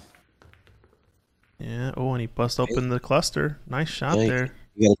rail. Yeah. Oh, and he bust open the cluster. Nice shot there.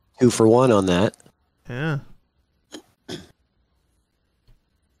 You got a 2 for 1 on that. Yeah.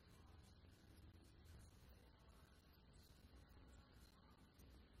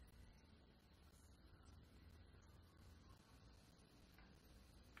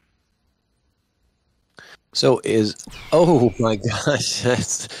 So oh my gosh,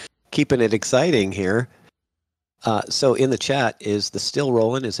 that's keeping it exciting here. So in the chat, is the still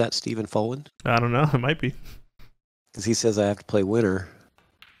rolling? Is that Stephen Folwin? I don't know. It might be. Because he says I have to play winner.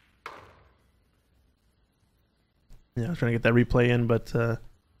 Yeah, I was trying to get that replay in, but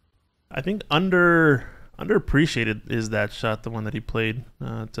I think underappreciated is that shot, the one that he played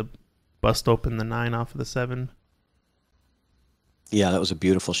to bust open the 9 off of the 7. Yeah, that was a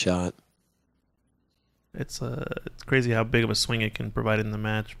beautiful shot. It's crazy how big of a swing it can provide in the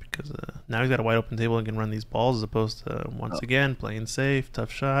match, because now he's got a wide open table and can run these balls, as opposed to once again playing safe,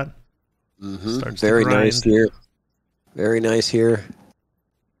 tough shot. Very nice here. Very nice here.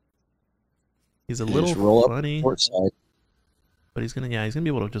 He's a little roll funny, up short side. but he's gonna be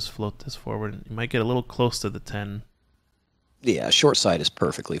able to just float this forward. He might get a little close to the 10. Yeah, short side is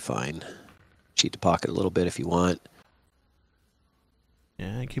perfectly fine. Cheat the pocket a little bit if you want.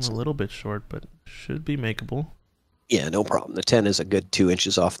 Yeah, he came a little bit short, but should be makeable. Yeah, no problem. The 10 is a good 2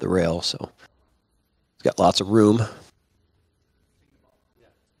 inches off the rail, so it's got lots of room.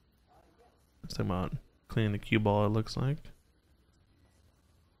 Let's talk about cleaning the cue ball, it looks like.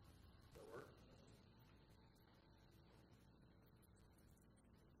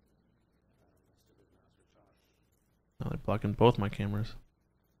 Now they're blocking both my cameras.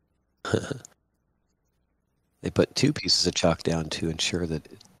 They put 2 pieces of chalk down to ensure that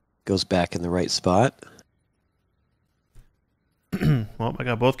it goes back in the right spot. Well, I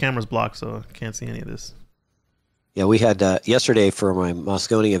got both cameras blocked, so I can't see any of this. Yeah, we had yesterday for my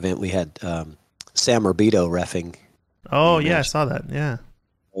Moscone event, we had Sam Urbito reffing. Oh, yeah, I saw that. Yeah.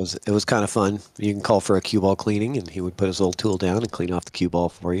 It was kind of fun. You can call for a cue ball cleaning, and he would put his little tool down and clean off the cue ball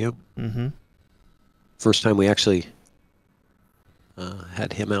for you. First time we actually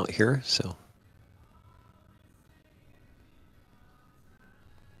had him out here, so.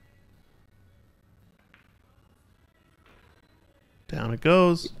 Down it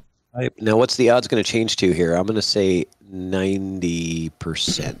goes. Now, what's the odds going to change to here? I'm going to say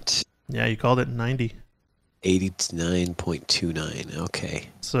 90%. Yeah, you called it 90. 89.29. Okay.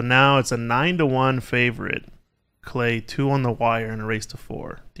 So now it's a 9-1 favorite. Clay 2 on the wire and a race to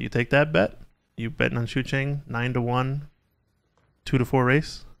 4. Do you take that bet? You betting on Shucheng 9-1, 2-4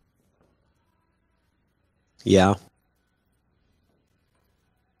 race? Yeah.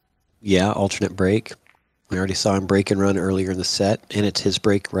 Yeah, alternate break. We already saw him break and run earlier in the set, and it's his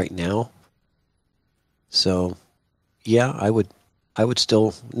break right now. So, yeah, I would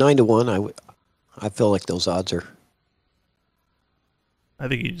still 9-1. I feel like those odds are. I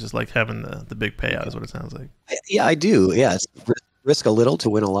think you just like having the big payout, is what it sounds like. Yeah, I do. Yeah, it's risk a little to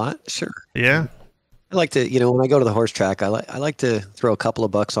win a lot. Sure. Yeah. I like to, when I go to the horse track, I like to throw a couple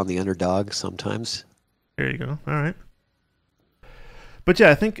of bucks on the underdog sometimes. There you go. All right. But yeah,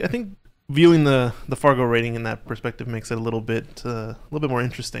 I think viewing the Fargo rating in that perspective makes it a little bit more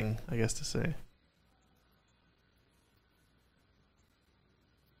interesting, I guess to say.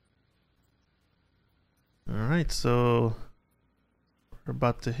 All right, so we're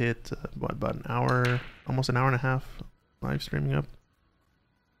about to hit about an hour, almost an hour and a half live streaming up.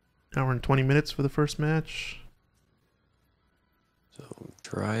 Hour and 20 minutes for the first match. So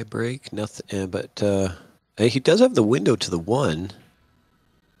dry break, nothing, but he does have the window to the 1.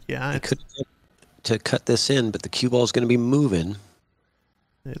 Yeah, he could to cut this in, but the cue ball is going to be moving.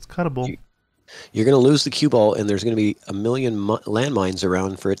 It's cuttable. You're going to lose the cue ball, and there's going to be a million landmines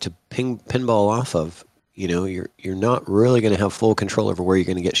around for it to pinball off of. You're not really going to have full control over where you're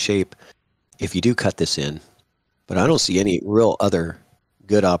going to get shape if you do cut this in. But I don't see any real other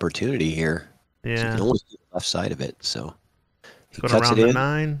good opportunity here. Yeah. So you can only see the left side of it. So he cuts around it in. The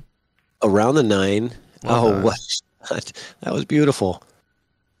 9. Around the 9. Well, oh, what? That was beautiful.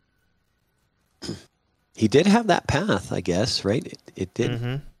 he did have that path, I guess, right? It did. Mm-hmm.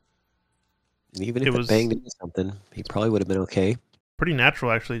 And even It if it was banged into something, he probably would have been okay. pretty natural,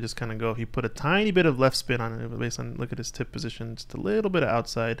 actually, just kind of go. He put a tiny bit of left spin on it based on, look at his tip position, just a little bit of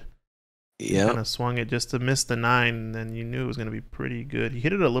outside. He Yeah. kind of swung it just to miss the 9, and then you knew it was going to be pretty good. He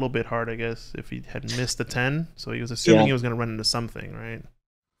hit it a little bit hard, I guess, if he had missed the 10. So he was assuming he was going to run into something, right?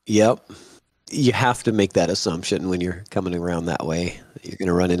 Yep. You have to make that assumption when you're coming around that way. You're going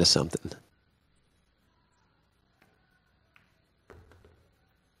to run into something.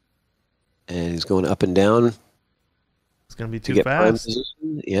 And he's going up and down. It's going to be to too get prime fast.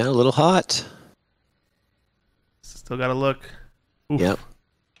 position. Yeah, a little hot. Still got to look. Oof. Yep.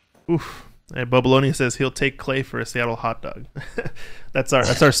 Oof. Hey, Bubalonia says he'll take Clay for a Seattle hot dog. That's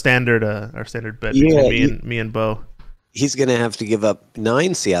our standard bet between me and Bo. He's going to have to give up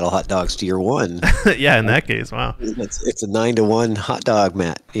 9 Seattle hot dogs to your 1. Yeah, in that case, wow. It's a 9-1 hot dog,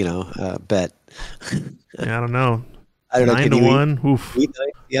 Matt. Bet. Yeah, I don't know. I don't know. 9-1. Oof. Eat 9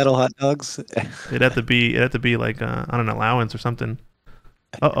 Seattle hot dogs. It'd have to be like on an allowance or something.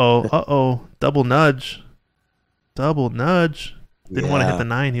 Uh-oh. Double nudge. Didn't want to hit the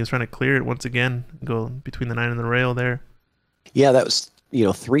 9. He was trying to clear it once again. Go between the 9 and the rail there. Yeah, that was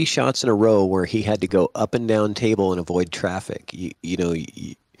 3 shots in a row where he had to go up and down table and avoid traffic. You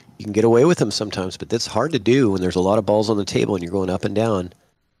can get away with them sometimes, but that's hard to do when there's a lot of balls on the table and you're going up and down.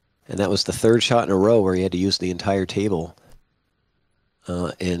 And that was the 3rd shot in a row where he had to use the entire table.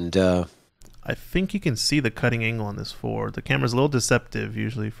 I think you can see the cutting angle on this 4. The camera's a little deceptive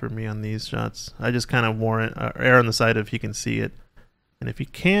usually for me on these shots. I just kind of err on the side of he can see it. And if he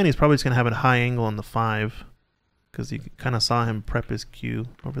can, he's probably just going to have a high angle on the 5. Because you kind of saw him prep his cue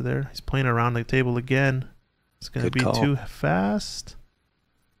over there. He's playing around the table again. It's going to be too fast.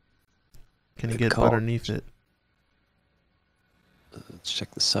 Can he get underneath it? Let's check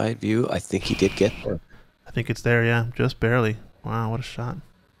the side view. I think he did get there. I think it's there, yeah. Just barely. Wow, what a shot.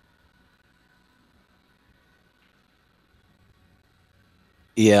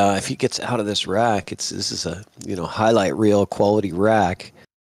 Yeah, if he gets out of this rack, this is a highlight reel quality rack.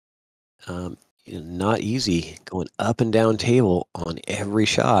 Not easy going up and down table on every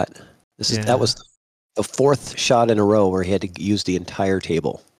shot. That was the 4th shot in a row where he had to use the entire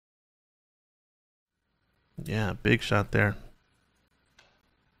table. Yeah, big shot there.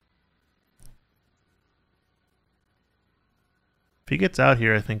 If he gets out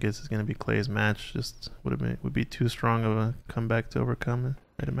here, I think this is going to be Clay's match. Just would be too strong of a comeback to overcome,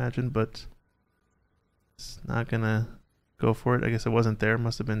 I'd imagine, but it's not going to go for it. I guess it wasn't there.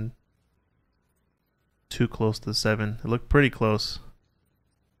 Must have been too close to the 7. It looked pretty close,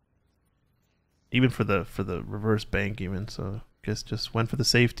 even for the reverse bank even. So I guess just went for the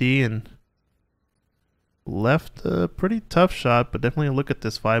safety and left a pretty tough shot, but definitely a look at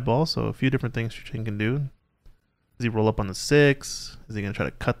this 5 ball. So a few different things Shucheng can do. Does he roll up on the 6? Is he going to try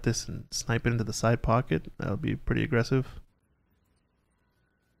to cut this and snipe it into the side pocket? That would be pretty aggressive.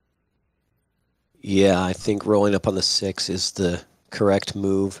 Yeah, I think rolling up on the 6 is the correct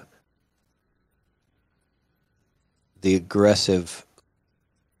move. The aggressive,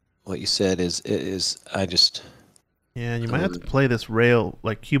 what you said is I just... Yeah, you might have to play this rail,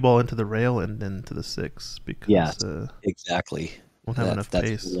 like cue ball into the rail and then to the 6 because exactly. Won't have enough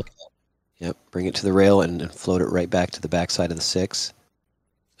pace. Yep, bring it to the rail and float it right back to the backside of the 6.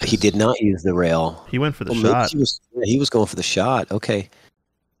 He did not use the rail. He went for the shot. He was going for the shot. Okay.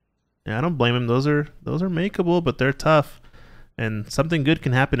 Yeah, I don't blame him. Those are makeable, but they're tough. And something good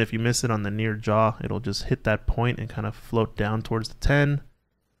can happen if you miss it on the near jaw. It'll just hit that point and kind of float down towards the 10.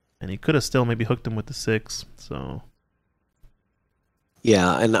 And he could have still maybe hooked him with the 6. So.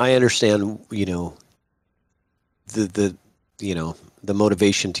 Yeah, and I understand, the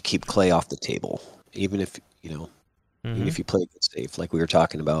motivation to keep Clay off the table, even if even if you play it safe, like we were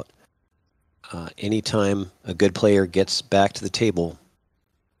talking about. Anytime a good player gets back to the table,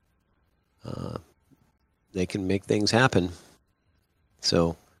 they can make things happen.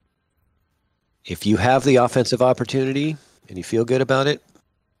 So if you have the offensive opportunity and you feel good about it,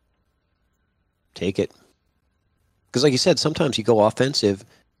 take it. Because like you said, sometimes you go offensive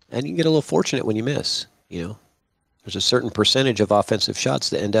and you get a little fortunate when you miss, There's a certain percentage of offensive shots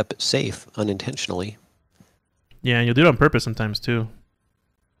that end up safe unintentionally. Yeah, and you'll do it on purpose sometimes too.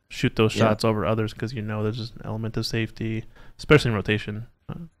 Shoot those shots over others because there's just an element of safety, especially in rotation,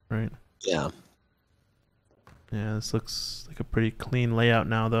 right? Yeah. Yeah, this looks like a pretty clean layout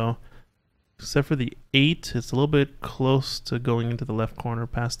now, though. Except for the 8, it's a little bit close to going into the left corner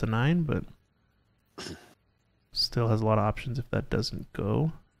past the 9, but still has a lot of options if that doesn't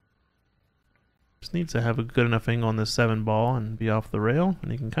go. Just needs to have a good enough angle on this 7 ball and be off the rail,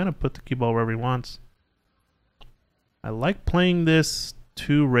 and he can kind of put the cue ball wherever he wants. I like playing this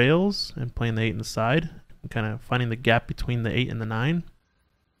 2 rails and playing the 8 in the side, and kind of finding the gap between the 8 and the 9,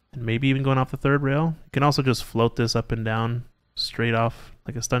 and maybe even going off the 3rd rail. You can also just float this up and down, straight off,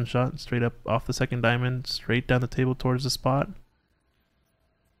 like a stun shot, straight up off the 2nd diamond, straight down the table towards the spot.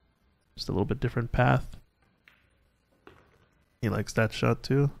 Just a little bit different path. He likes that shot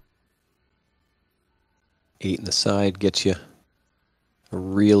too. 8 in the side gets you a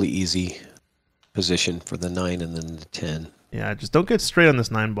really easy position for the 9 and then the 10. Yeah, just don't get straight on this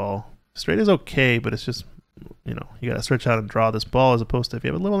 9 ball. Straight is okay, but it's just, you know, you got to stretch out and draw this ball, as opposed to if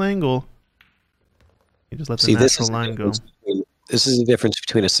you have a little angle, you just let the natural line go. This is the difference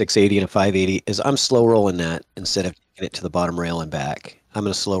between a 680 and a 580, is I'm slow rolling that instead of taking it to the bottom rail and back. I'm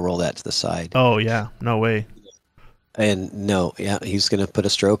going to slow roll that to the side. Oh, yeah. No way. And no, yeah, he's going to put a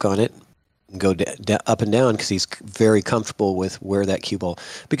stroke on it and go up and down because he's very comfortable with where that cue ball.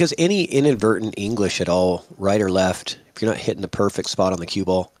 Because any inadvertent English at all, right or left, if you're not hitting the perfect spot on the cue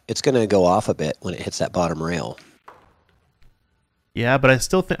ball, it's going to go off a bit when it hits that bottom rail. Yeah, but I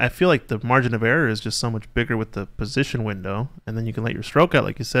still think, I feel like the margin of error is just so much bigger with the position window, and then you can let your stroke out,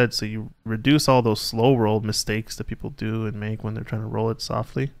 like you said, so you reduce all those slow roll mistakes that people do and make when they're trying to roll it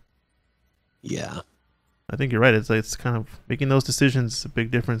softly. Yeah. I think you're right. It's kind of making those decisions a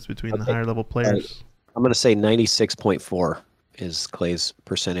big difference between the higher level players. I'm going to say 96.4 is Clay's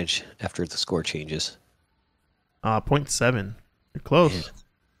percentage after the score changes. 0.7. You're close. Yeah.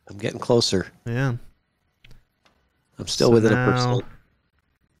 I'm getting closer. Yeah. I'm still within a percent.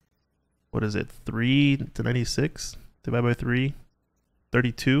 What is it? 3 to 96 divided by 3.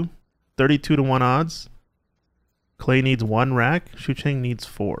 32. 32 to 1 odds. Clay needs 1 rack. Shucheng needs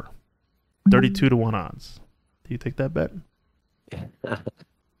 4. 32 to 1 odds. Do you take that bet?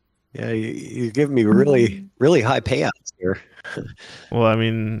 Yeah, you give me really, really high payouts here. Well, I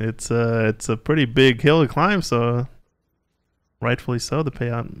mean, it's a pretty big hill to climb, so rightfully so, the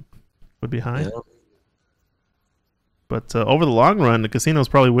payout would be high. Yeah. But over the long run, the casino's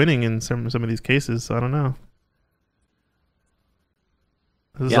probably winning in some of these cases, so I don't know.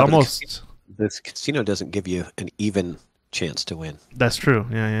 This is almost... This casino doesn't give you an even chance to win. That's true.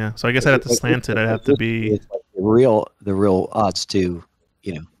 Yeah, yeah. So I guess I'd have to slant it. I'd have to be... The real odds to,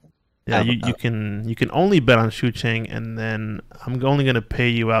 you know... Yeah, you can only bet on Shucheng, and then I'm only going to pay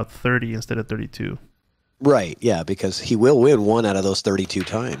you out 30 instead of 32. Right, yeah, because he will win 1 out of those 32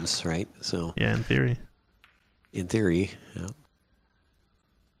 times, right? So yeah, in theory. In theory, yeah.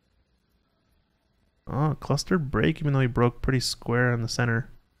 Oh, clustered break, even though he broke pretty square on the center.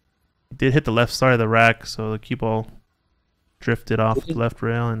 He did hit the left side of the rack, so the cue ball drifted off the left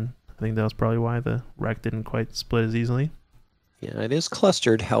rail, and I think that was probably why the rack didn't quite split as easily. Yeah, it is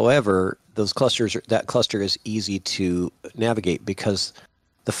clustered. However, that cluster is easy to navigate because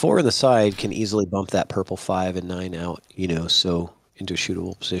the 4 on the side can easily bump that purple 5 and 9 out, you know, so into a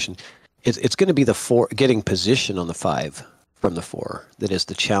shootable position. It's going to be the 4 getting position on the 5 from the 4 that is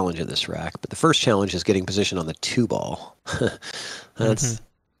the challenge of this rack. But the first challenge is getting position on the 2 ball. That's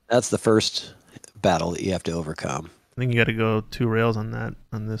the first battle that you have to overcome. I think you got to go 2 rails on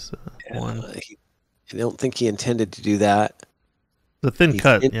this one. I don't think he intended to do that. The thin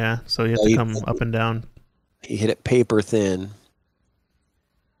cut, yeah. So you have to come up and down. He hit it paper thin.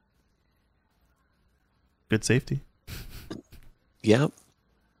 Good safety. Yep.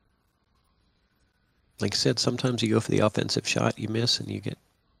 Like I said, sometimes you go for the offensive shot, you miss, and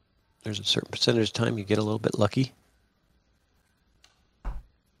there's a certain percentage of time you get a little bit lucky. I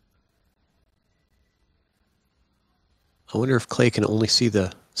wonder if Clay can only see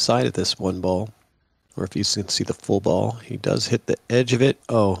the side of this 1 ball, or if you can see the full ball. He does hit the edge of it.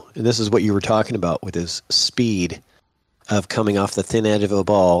 Oh, and this is what you were talking about with his speed of coming off the thin edge of a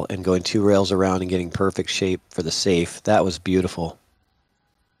ball and going 2 rails around and getting perfect shape for the safe. That was beautiful.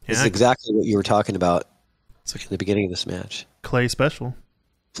 Yeah, this is exactly what you were talking about in the beginning of this match. Clay special.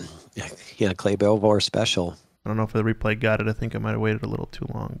 Yeah, Clay Belvoir special. I don't know if the replay got it. I think I might have waited a little too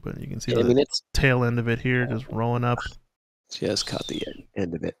long, but you can see the tail end of it here just rolling up. Just caught the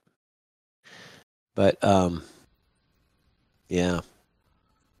end of it. But, yeah.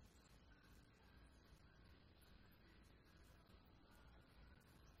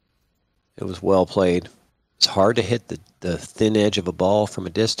 It was well played. It's hard to hit the thin edge of a ball from a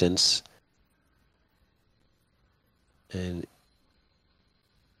distance. And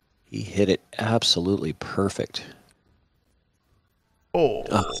he hit it absolutely perfect. Oh.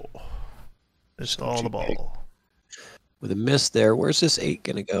 Missed all the ball. With a miss there, where's this 8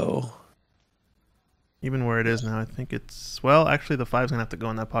 going to go? Even where it is now, I think it's... Well, actually, the 5's going to have to go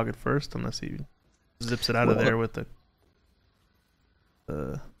in that pocket first, unless he zips it out of there with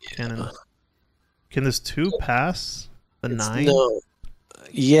the cannon. Can this 2 pass The It's 9? no.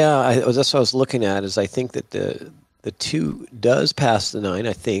 Yeah, that's what I was looking at. Is I think that the 2 does pass the 9.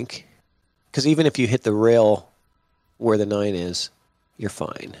 I think because even if you hit the rail where the 9 is, you're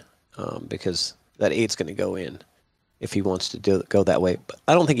fine because that 8's going to go in if he wants to go that way. But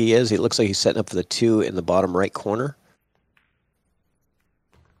I don't think he is. It looks like he's setting up for the 2 in the bottom right corner.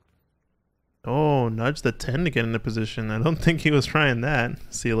 Oh, nudge the 10 to get into position. I don't think he was trying that.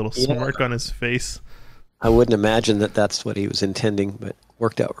 See a little smirk on his face. I wouldn't imagine that that's what he was intending, but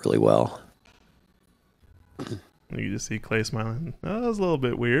worked out really well. You just see Clay smiling. Oh, that was a little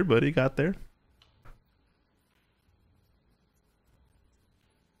bit weird, but he got there.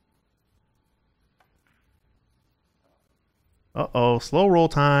 Uh-oh, slow roll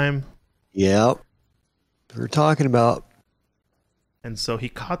time. Yep. We're talking about. And so he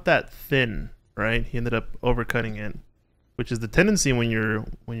caught that thin, right? He ended up overcutting it, which is the tendency when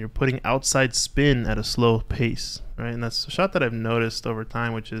you're putting outside spin at a slow pace, right? And that's a shot that I've noticed over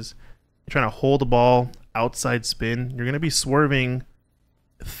time, which is you're trying to hold the ball outside spin. You're going to be swerving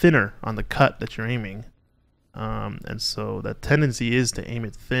thinner on the cut that you're aiming. And so that tendency is to aim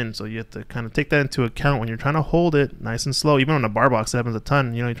it thin. So you have to kind of take that into account when you're trying to hold it nice and slow. Even on a bar box, it happens a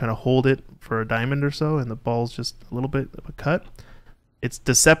ton. You know, you're trying to hold it for a diamond or so, and the ball's just a little bit of a cut. It's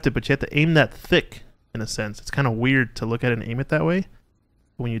deceptive, but you have to aim that thick in a sense. It's kind of weird to look at it and aim it that way.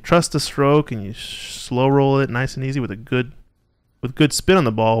 But when you trust the stroke and you slow roll it nice and easy with good spin on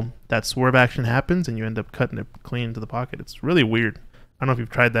the ball, that swerve action happens and you end up cutting it clean into the pocket. It's really weird. I don't know if you've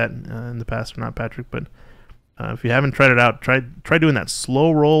tried that in the past or not, Patrick, but if you haven't tried it out, try doing that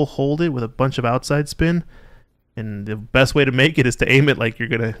slow roll, hold it with a bunch of outside spin. And the best way to make it is to aim it like you're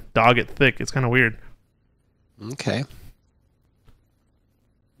going to dog it thick. It's kind of weird. Okay.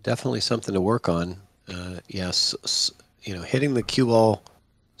 Definitely something to work on. Yes, hitting the cue ball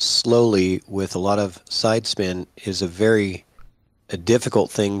slowly with a lot of side spin is a difficult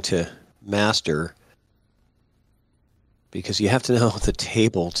thing to master because you have to know the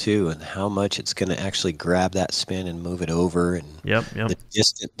table too and how much it's going to actually grab that spin and move it over. And Yep.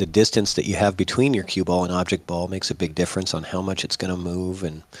 the distance that you have between your cue ball and object ball makes a big difference on how much it's going to move.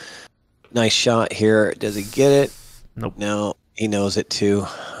 And nice shot here. Does he get it? Nope. No. He knows it too.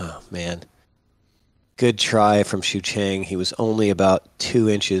 Oh, man. Good try from Shucheng. He was only about 2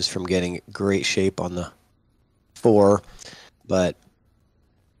 inches from getting great shape on the 4, but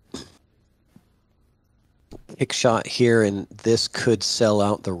kick shot here, and this could sell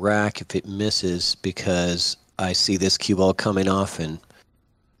out the rack if it misses because I see this cue ball coming off and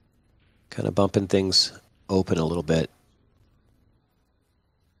kind of bumping things open a little bit.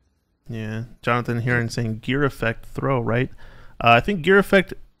 Yeah. Jonathan here and saying gear effect throw, right? I think gear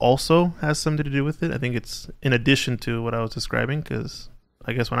effect also has something to do with it. I think it's in addition to what I was describing, because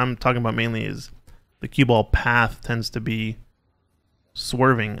I guess what I'm talking about mainly is the cue ball path tends to be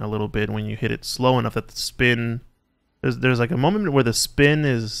swerving a little bit when you hit it slow enough that the spin... There's like a moment where the spin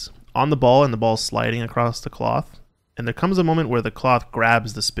is on the ball and the ball's sliding across the cloth, and there comes a moment where the cloth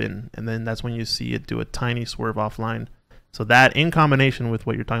grabs the spin, and then that's when you see it do a tiny swerve offline. So that, in combination with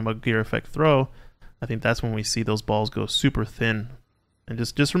what you're talking about gear effect throw, I think that's when we see those balls go super thin. And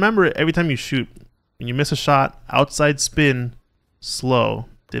just remember, every time you shoot, when you miss a shot, outside spin, slow.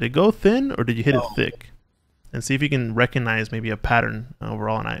 Did it go thin or did you hit it thick? And see if you can recognize maybe a pattern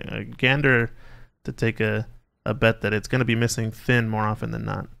overall. And I gander to take a bet that it's going to be missing thin more often than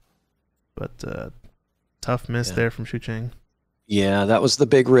not. But tough miss there from Shucheng. Yeah, that was the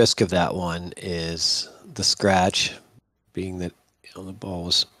big risk of that one, is the scratch, being that the ball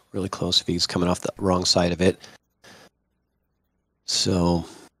was really close if he's coming off the wrong side of it. So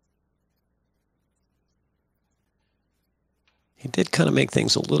he did kind of make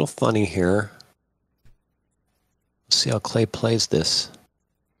things a little funny here. Let's see how Clay plays this.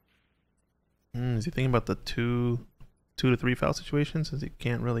 Is he thinking about the two to 3 foul situation since he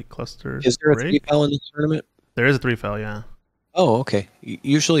can't really cluster? Is there a 3 foul in this tournament? There is a 3 foul, yeah. Oh, okay.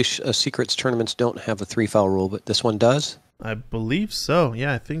 Usually secrets tournaments don't have a 3 foul rule, but this one does? I believe so.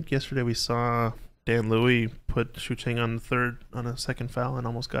 Yeah, I think yesterday we saw Dan Louis put Shucheng on a second foul and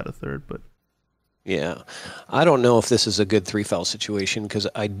almost got a third, but yeah. I don't know if this is a good 3 foul situation because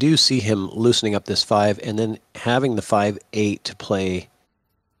I do see him loosening up this 5 and then having the 5-8 to play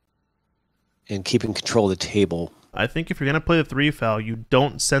and keeping control of the table. I think if you're going to play the 3 foul, you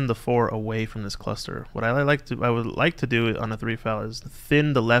don't send the 4 away from this cluster. What I would like to do on a 3 foul is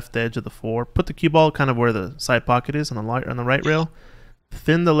thin the left edge of the 4, put the cue ball kind of where the side pocket is on the right rail,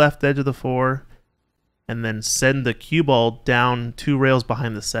 thin the left edge of the 4, and then send the cue ball down 2 rails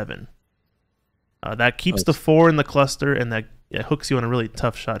behind the 7. That keeps the 4 in the cluster, and that hooks you on a really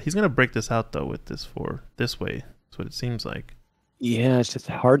tough shot. He's going to break this out, though, with this 4 this way. That's what it seems like. Yeah, it's just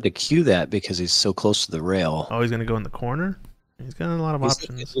hard to cue that because he's so close to the rail. Oh, he's gonna go in the corner. He's got a lot of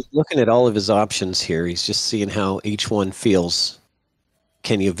options. He's looking at all of his options here. He's just seeing how each one feels.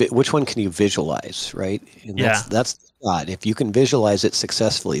 Which one can you visualize, right? And Yeah. that's the shot. If you can visualize it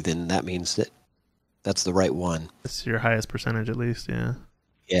successfully, then that means that that's the right one. It's your highest percentage, at least. Yeah.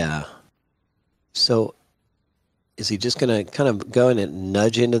 Yeah. So, is he just gonna kind of go in and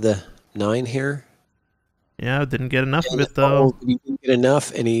nudge into the 9 here? Yeah, didn't get enough of it though. He didn't get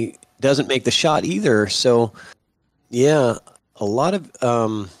enough, and he doesn't make the shot either. So, yeah, a lot of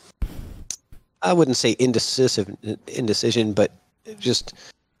I wouldn't say indecision, but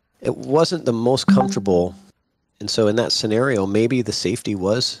it wasn't the most comfortable. And so in that scenario, maybe the safety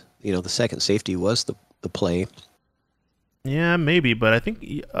was, the second safety was the play. Yeah, maybe, but I think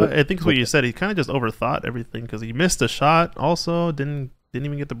it's what you said. He kind of just overthought everything because he missed a shot. Also, didn't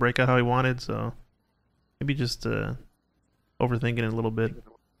even get the breakout how he wanted. So maybe just overthinking it a little bit.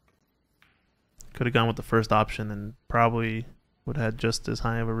 Could have gone with the first option and probably would have had just as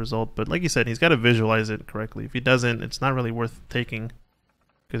high of a result. But like you said, he's got to visualize it correctly. If he doesn't, it's not really worth taking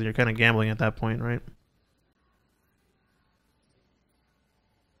because you're kind of gambling at that point, right?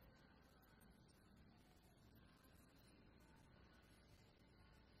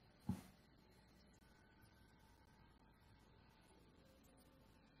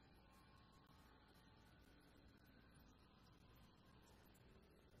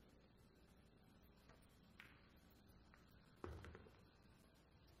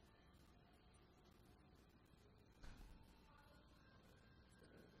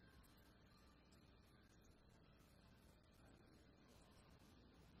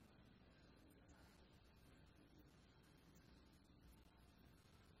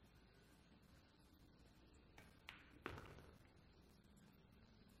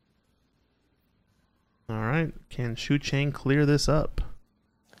 All right, can Shucheng clear this up?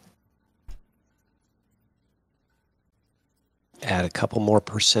 Add a couple of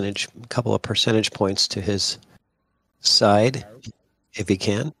percentage points to his side, if he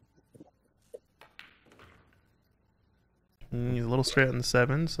can. He's a little straight on the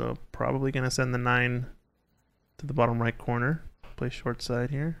 7, so probably going to send the 9 to the bottom right corner. Play short side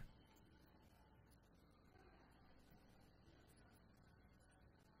here.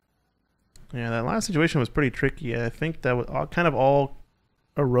 Yeah, that last situation was pretty tricky. I think that was kind of all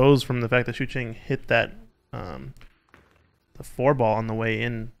arose from the fact that Shucheng hit that the 4 ball on the way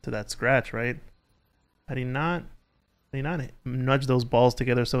in to that scratch, right? Had he not nudge those balls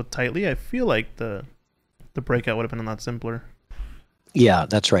together so tightly, I feel like the breakout would have been a lot simpler. Yeah,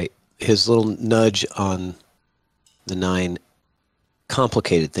 that's right. His little nudge on the 9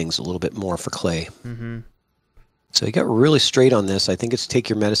 complicated things a little bit more for Clay. Mm-hmm. So he got really straight on this. I think it's take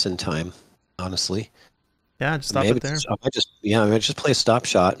your medicine time, honestly. Yeah, just stop it there. I might just play a stop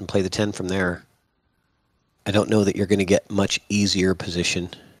shot and play the 10 from there. I don't know that you're going to get much easier position.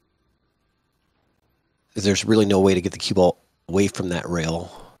 There's really no way to get the cue ball away from that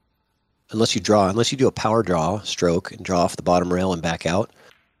rail. Unless you do a power draw stroke and draw off the bottom rail and back out.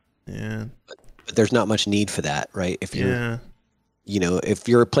 Yeah. But there's not much need for that, right? If you're, yeah. If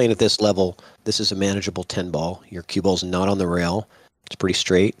you're playing at this level, this is a manageable 10 ball. Your cue ball's not on the rail. It's pretty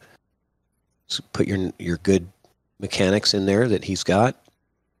straight. So put your good mechanics in there that he's got.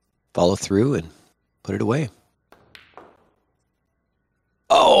 Follow through and put it away.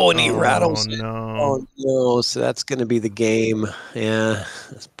 Oh, and he rattles it. No. Oh, no. So that's going to be the game. Yeah,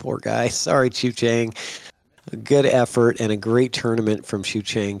 this poor guy. Sorry, Shucheng. A good effort and a great tournament from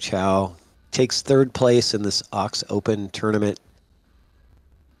Shucheng Chao. Takes 3rd place in this OX Open tournament.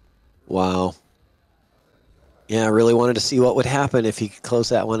 Wow. Yeah, I really wanted to see what would happen if he could close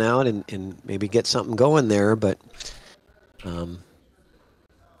that one out and maybe get something going there, but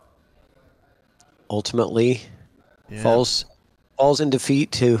ultimately falls in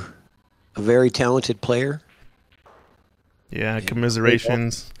defeat to a very talented player. Yeah,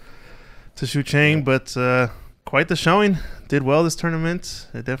 commiserations to Shucheng, but quite the showing. Did well this tournament.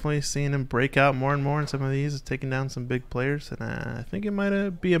 Definitely seeing him break out more and more in some of these, taking down some big players, and I think it might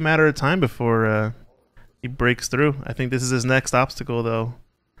be a matter of time before he breaks through. I think this is his next obstacle, though.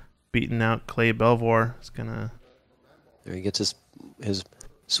 Beating out Clay Belvoir. It's gonna. There he gets his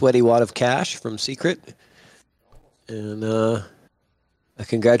sweaty wad of cash from Secret, and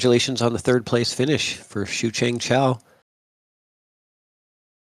congratulations on the 3rd place finish for Shucheng Chao.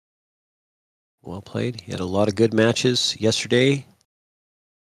 Well played. He had a lot of good matches yesterday.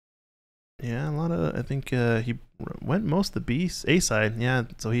 Yeah, a lot of. I think he went most of the A side. Yeah,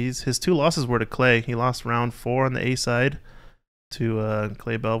 so his 2 losses were to Clay. He lost round 4 on the A side to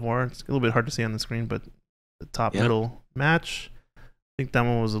Clay Belvoir. It's a little bit hard to see on the screen, but the top middle match. I think that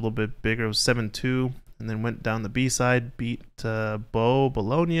one was a little bit bigger. It was 7-2, and then went down the B side, beat Bo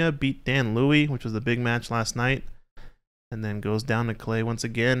Bologna, beat Dan Louis, which was the big match last night, and then goes down to Clay once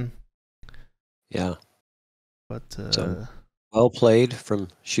again. Yeah. But so, well played from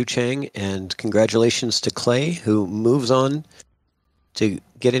Shucheng, and congratulations to Clay, who moves on to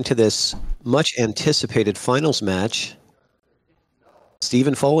get into this much anticipated finals match.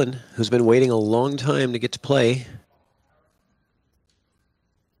 Stephen Follin, who's been waiting a long time to get to play.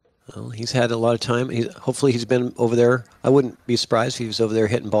 Well, he's had a lot of time. Hopefully he's been over there. I wouldn't be surprised if he was over there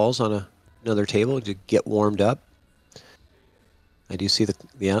hitting balls on another table to get warmed up. I do see the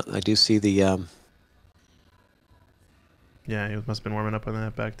yeah, he must have been warming up on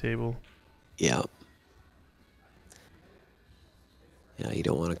that back table. Yeah. Yeah, you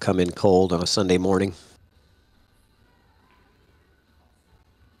don't want to come in cold on a Sunday morning.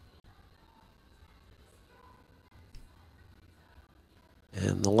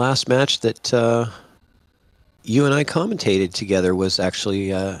 And the last match that you and I commentated together was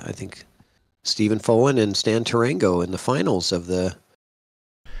actually, I think, Stephen Follin and Stan Tarango in the finals of the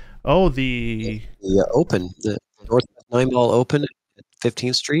the Open, the Northwest 9-Ball Open at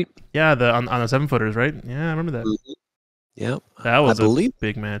 15th Street. Yeah, on the 7-footers, right? Yeah, I remember that. Mm-hmm. Yeah, that was a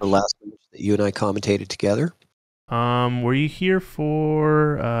big match. The last match that you and I commentated together. Were you here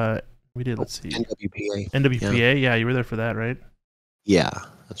for? We did. Let's see. NWPA. NWPA. Yeah, you were there for that, right? Yeah,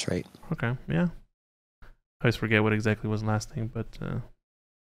 that's right. Okay. Yeah. I always forget what exactly was last thing, but there'll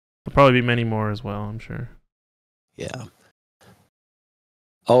probably be many more as well, I'm sure. Yeah.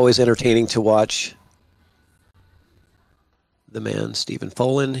 Always entertaining to watch the man, Stephen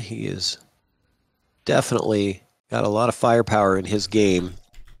Follin. He is definitely got a lot of firepower in his game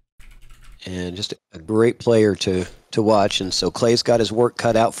and just a great player to watch. And so Clay's got his work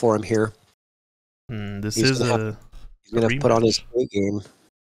cut out for him here. He's going to put on his great game.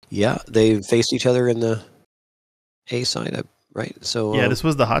 Yeah, they faced each other in the A side, right? So yeah, this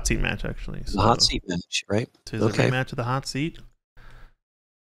was the hot seat match, actually. The hot seat match, right? This is a rematch of the hot seat.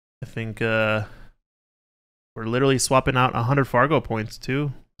 I think we're literally swapping out 100 Fargo points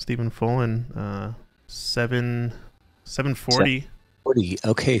too. Stephen Follin, 740. 740.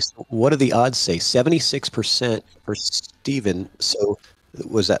 Okay, so what do the odds say? 76% for Stephen. So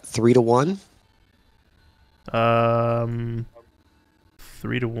was that 3-1? 3-1.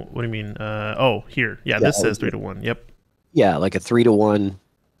 What do you mean? Here. Yeah, this says 3-1. Yep. Yeah, like a 3-1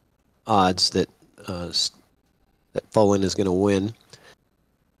 odds that that Follin is going to win.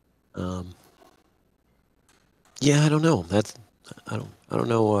 Yeah, I don't know. I don't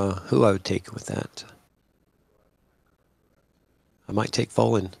know who I would take with that. I might take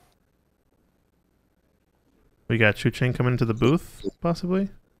Follin. We got Shucheng coming into the booth, possibly.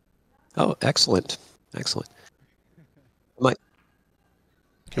 Oh, excellent.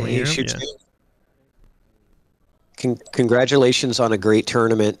 Can we hear him? Yeah. Congratulations on a great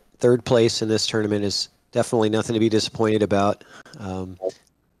tournament. Third place in this tournament is definitely nothing to be disappointed about. You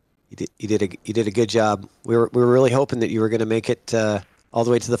did a good job. We were really hoping that you were going to make it all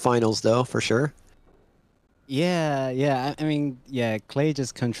the way to the finals, though, for sure. Yeah. I mean, Clay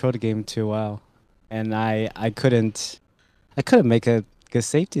just controlled the game too well, and I couldn't make a good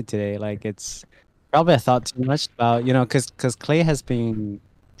safety today. Like, it's probably I thought too much about, because Clay has been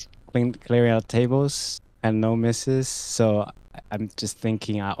clearing out tables and no misses. So I'm just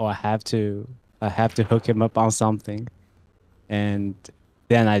thinking, I have to hook him up on something, and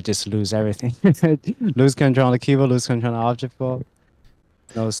then I just lose everything. Lose control of the keyboard, lose control of the object ball.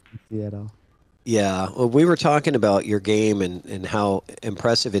 No safety at all. Yeah, well, we were talking about your game and how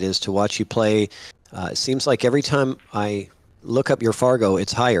impressive it is to watch you play. It seems like every time I look up your Fargo,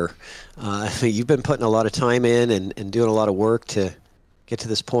 it's higher. You've been putting a lot of time in and doing a lot of work to get to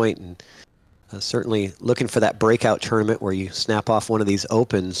this point, and certainly looking for that breakout tournament where you snap off one of these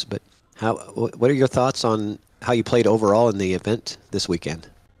opens. But what are your thoughts on how you played overall in the event this weekend?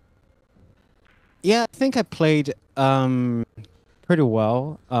 Yeah, I think I played pretty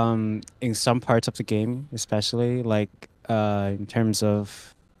well in some parts of the game, especially like in terms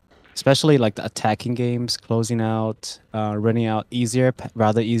of, especially like the attacking games, closing out, running out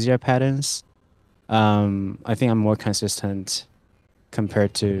rather easier patterns. I think I'm more consistent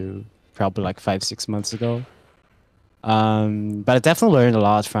compared to probably like 5-6 months ago. But I definitely learned a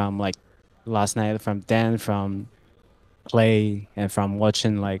lot from like last night, from Dan, from Clay, and from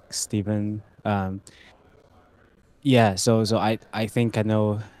watching like Steven. Yeah, so I think I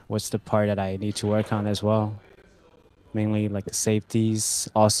know what's the part that I need to work on as well. Mainly like the safeties.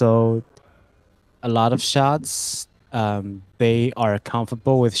 Also, a lot of shots they are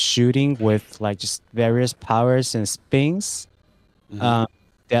comfortable with shooting with like just various powers and spins. Mhm.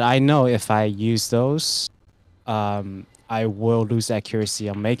 That I know if I use those, I will lose accuracy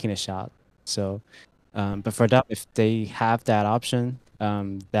on making a shot. So, but for them, if they have that option,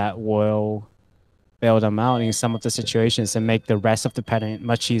 that will bail them out in some of the situations and make the rest of the pattern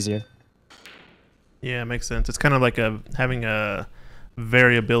much easier. Yeah, it makes sense. It's kind of like having a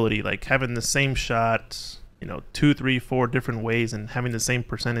variability, like having the same shot, you know, two, three, four different ways, and having the same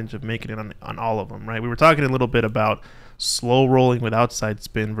percentage of making it on all of them, right? We were talking a little bit about slow rolling with outside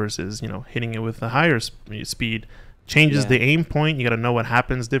spin versus, you know, hitting it with a higher speed. Changes Yeah. the aim point. You got to know what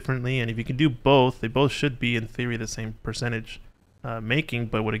happens differently, and if you can do both, they both should be in theory the same percentage making.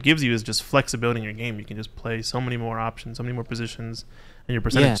 But what it gives you is just flexibility in your game. You can just play so many more options, so many more positions, and your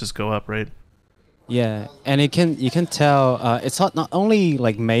percentage Yeah. just go up, right? Yeah, and you can tell it's not only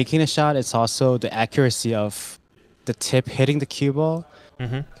like making a shot, it's also the accuracy of the tip hitting the cue ball.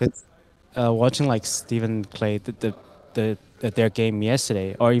 Mm-hmm. 'Cause, watching like Stephen Clay their game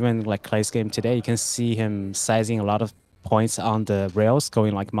yesterday, or even like Clay's game today, you can see him sizing a lot of points on the rails,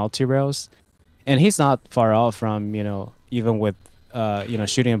 going like multi rails, and he's not far off from even with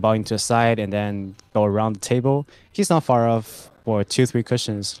shooting a ball into a side and then go around the table. He's not far off for 2-3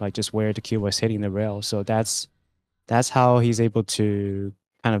 cushions, like just where the cue was hitting the rail. So that's how he's able to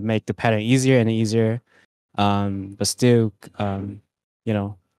kind of make the pattern easier and easier, but still, you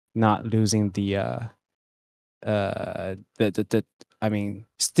know, not losing the I mean,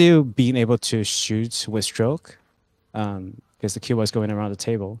 still being able to shoot with stroke, because the cue was going around the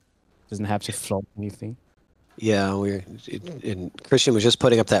table, doesn't have to float anything. Yeah, and Christian was just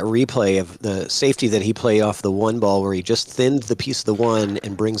putting up that replay of the safety that he played off the one ball where he just thinned the piece of the one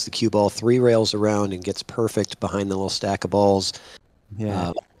and brings the cue ball 3 rails around and gets perfect behind the little stack of balls.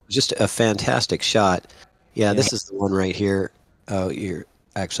 Yeah. Just a fantastic shot. Yeah, Yeah. this is the one right here. Oh, you're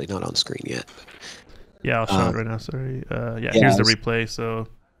actually not on screen yet. Yeah, I'll show Um, it right now. Sorry. yeah, Here's the replay. So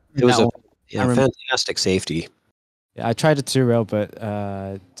it was That a one, I remember. fantastic safety. Yeah, I tried the 2 rail, but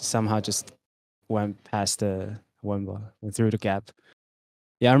somehow just went past the one ball, went through the gap.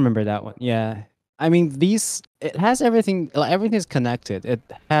 Yeah, I remember that one. Yeah, I mean it has everything. Like, everything's connected. It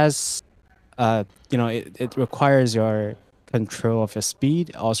has, it requires your control of your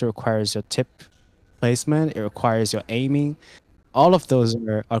speed. It also requires your tip placement. It requires your aiming. All of those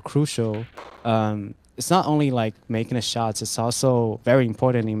are crucial. It's not only like making the shots. It's also very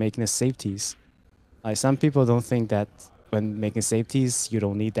important in making the safeties. Like, some people don't think that when making safeties, you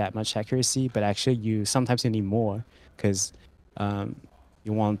don't need that much accuracy, but actually sometimes you need more, because um,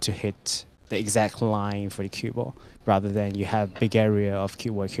 you want to hit the exact line for the cue ball rather than you have big area of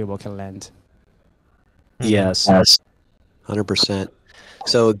where cue ball can land. Yes, 100%.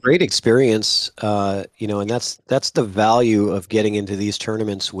 So great experience, and that's the value of getting into these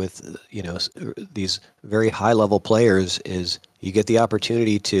tournaments with, these very high level players is you get the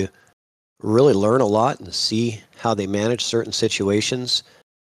opportunity to really learn a lot and see how they manage certain situations.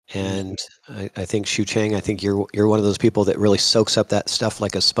 And I think Shucheng, I think you're one of those people that really soaks up that stuff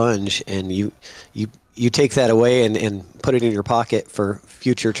like a sponge, and you take that away and put it in your pocket for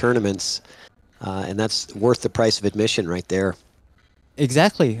future tournaments, and that's worth the price of admission right there.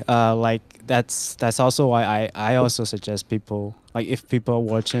 Exactly. Like, that's also why I also suggest people, like, if people are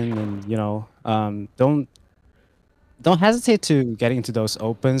watching and don't hesitate to get into those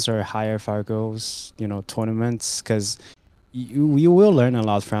opens or higher Fargo's tournaments, because you will learn a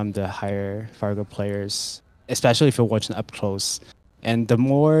lot from the higher Fargo players, especially if you're watching up close. And the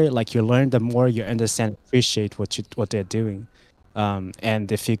more like you learn, the more you understand, appreciate what they're doing.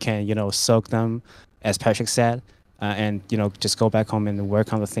 And if you can, soak them, as Patrick said, and just go back home and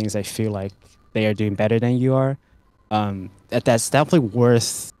work on the things I feel like they are doing better than you are. That's definitely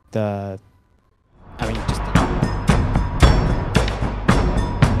worth the. I mean, just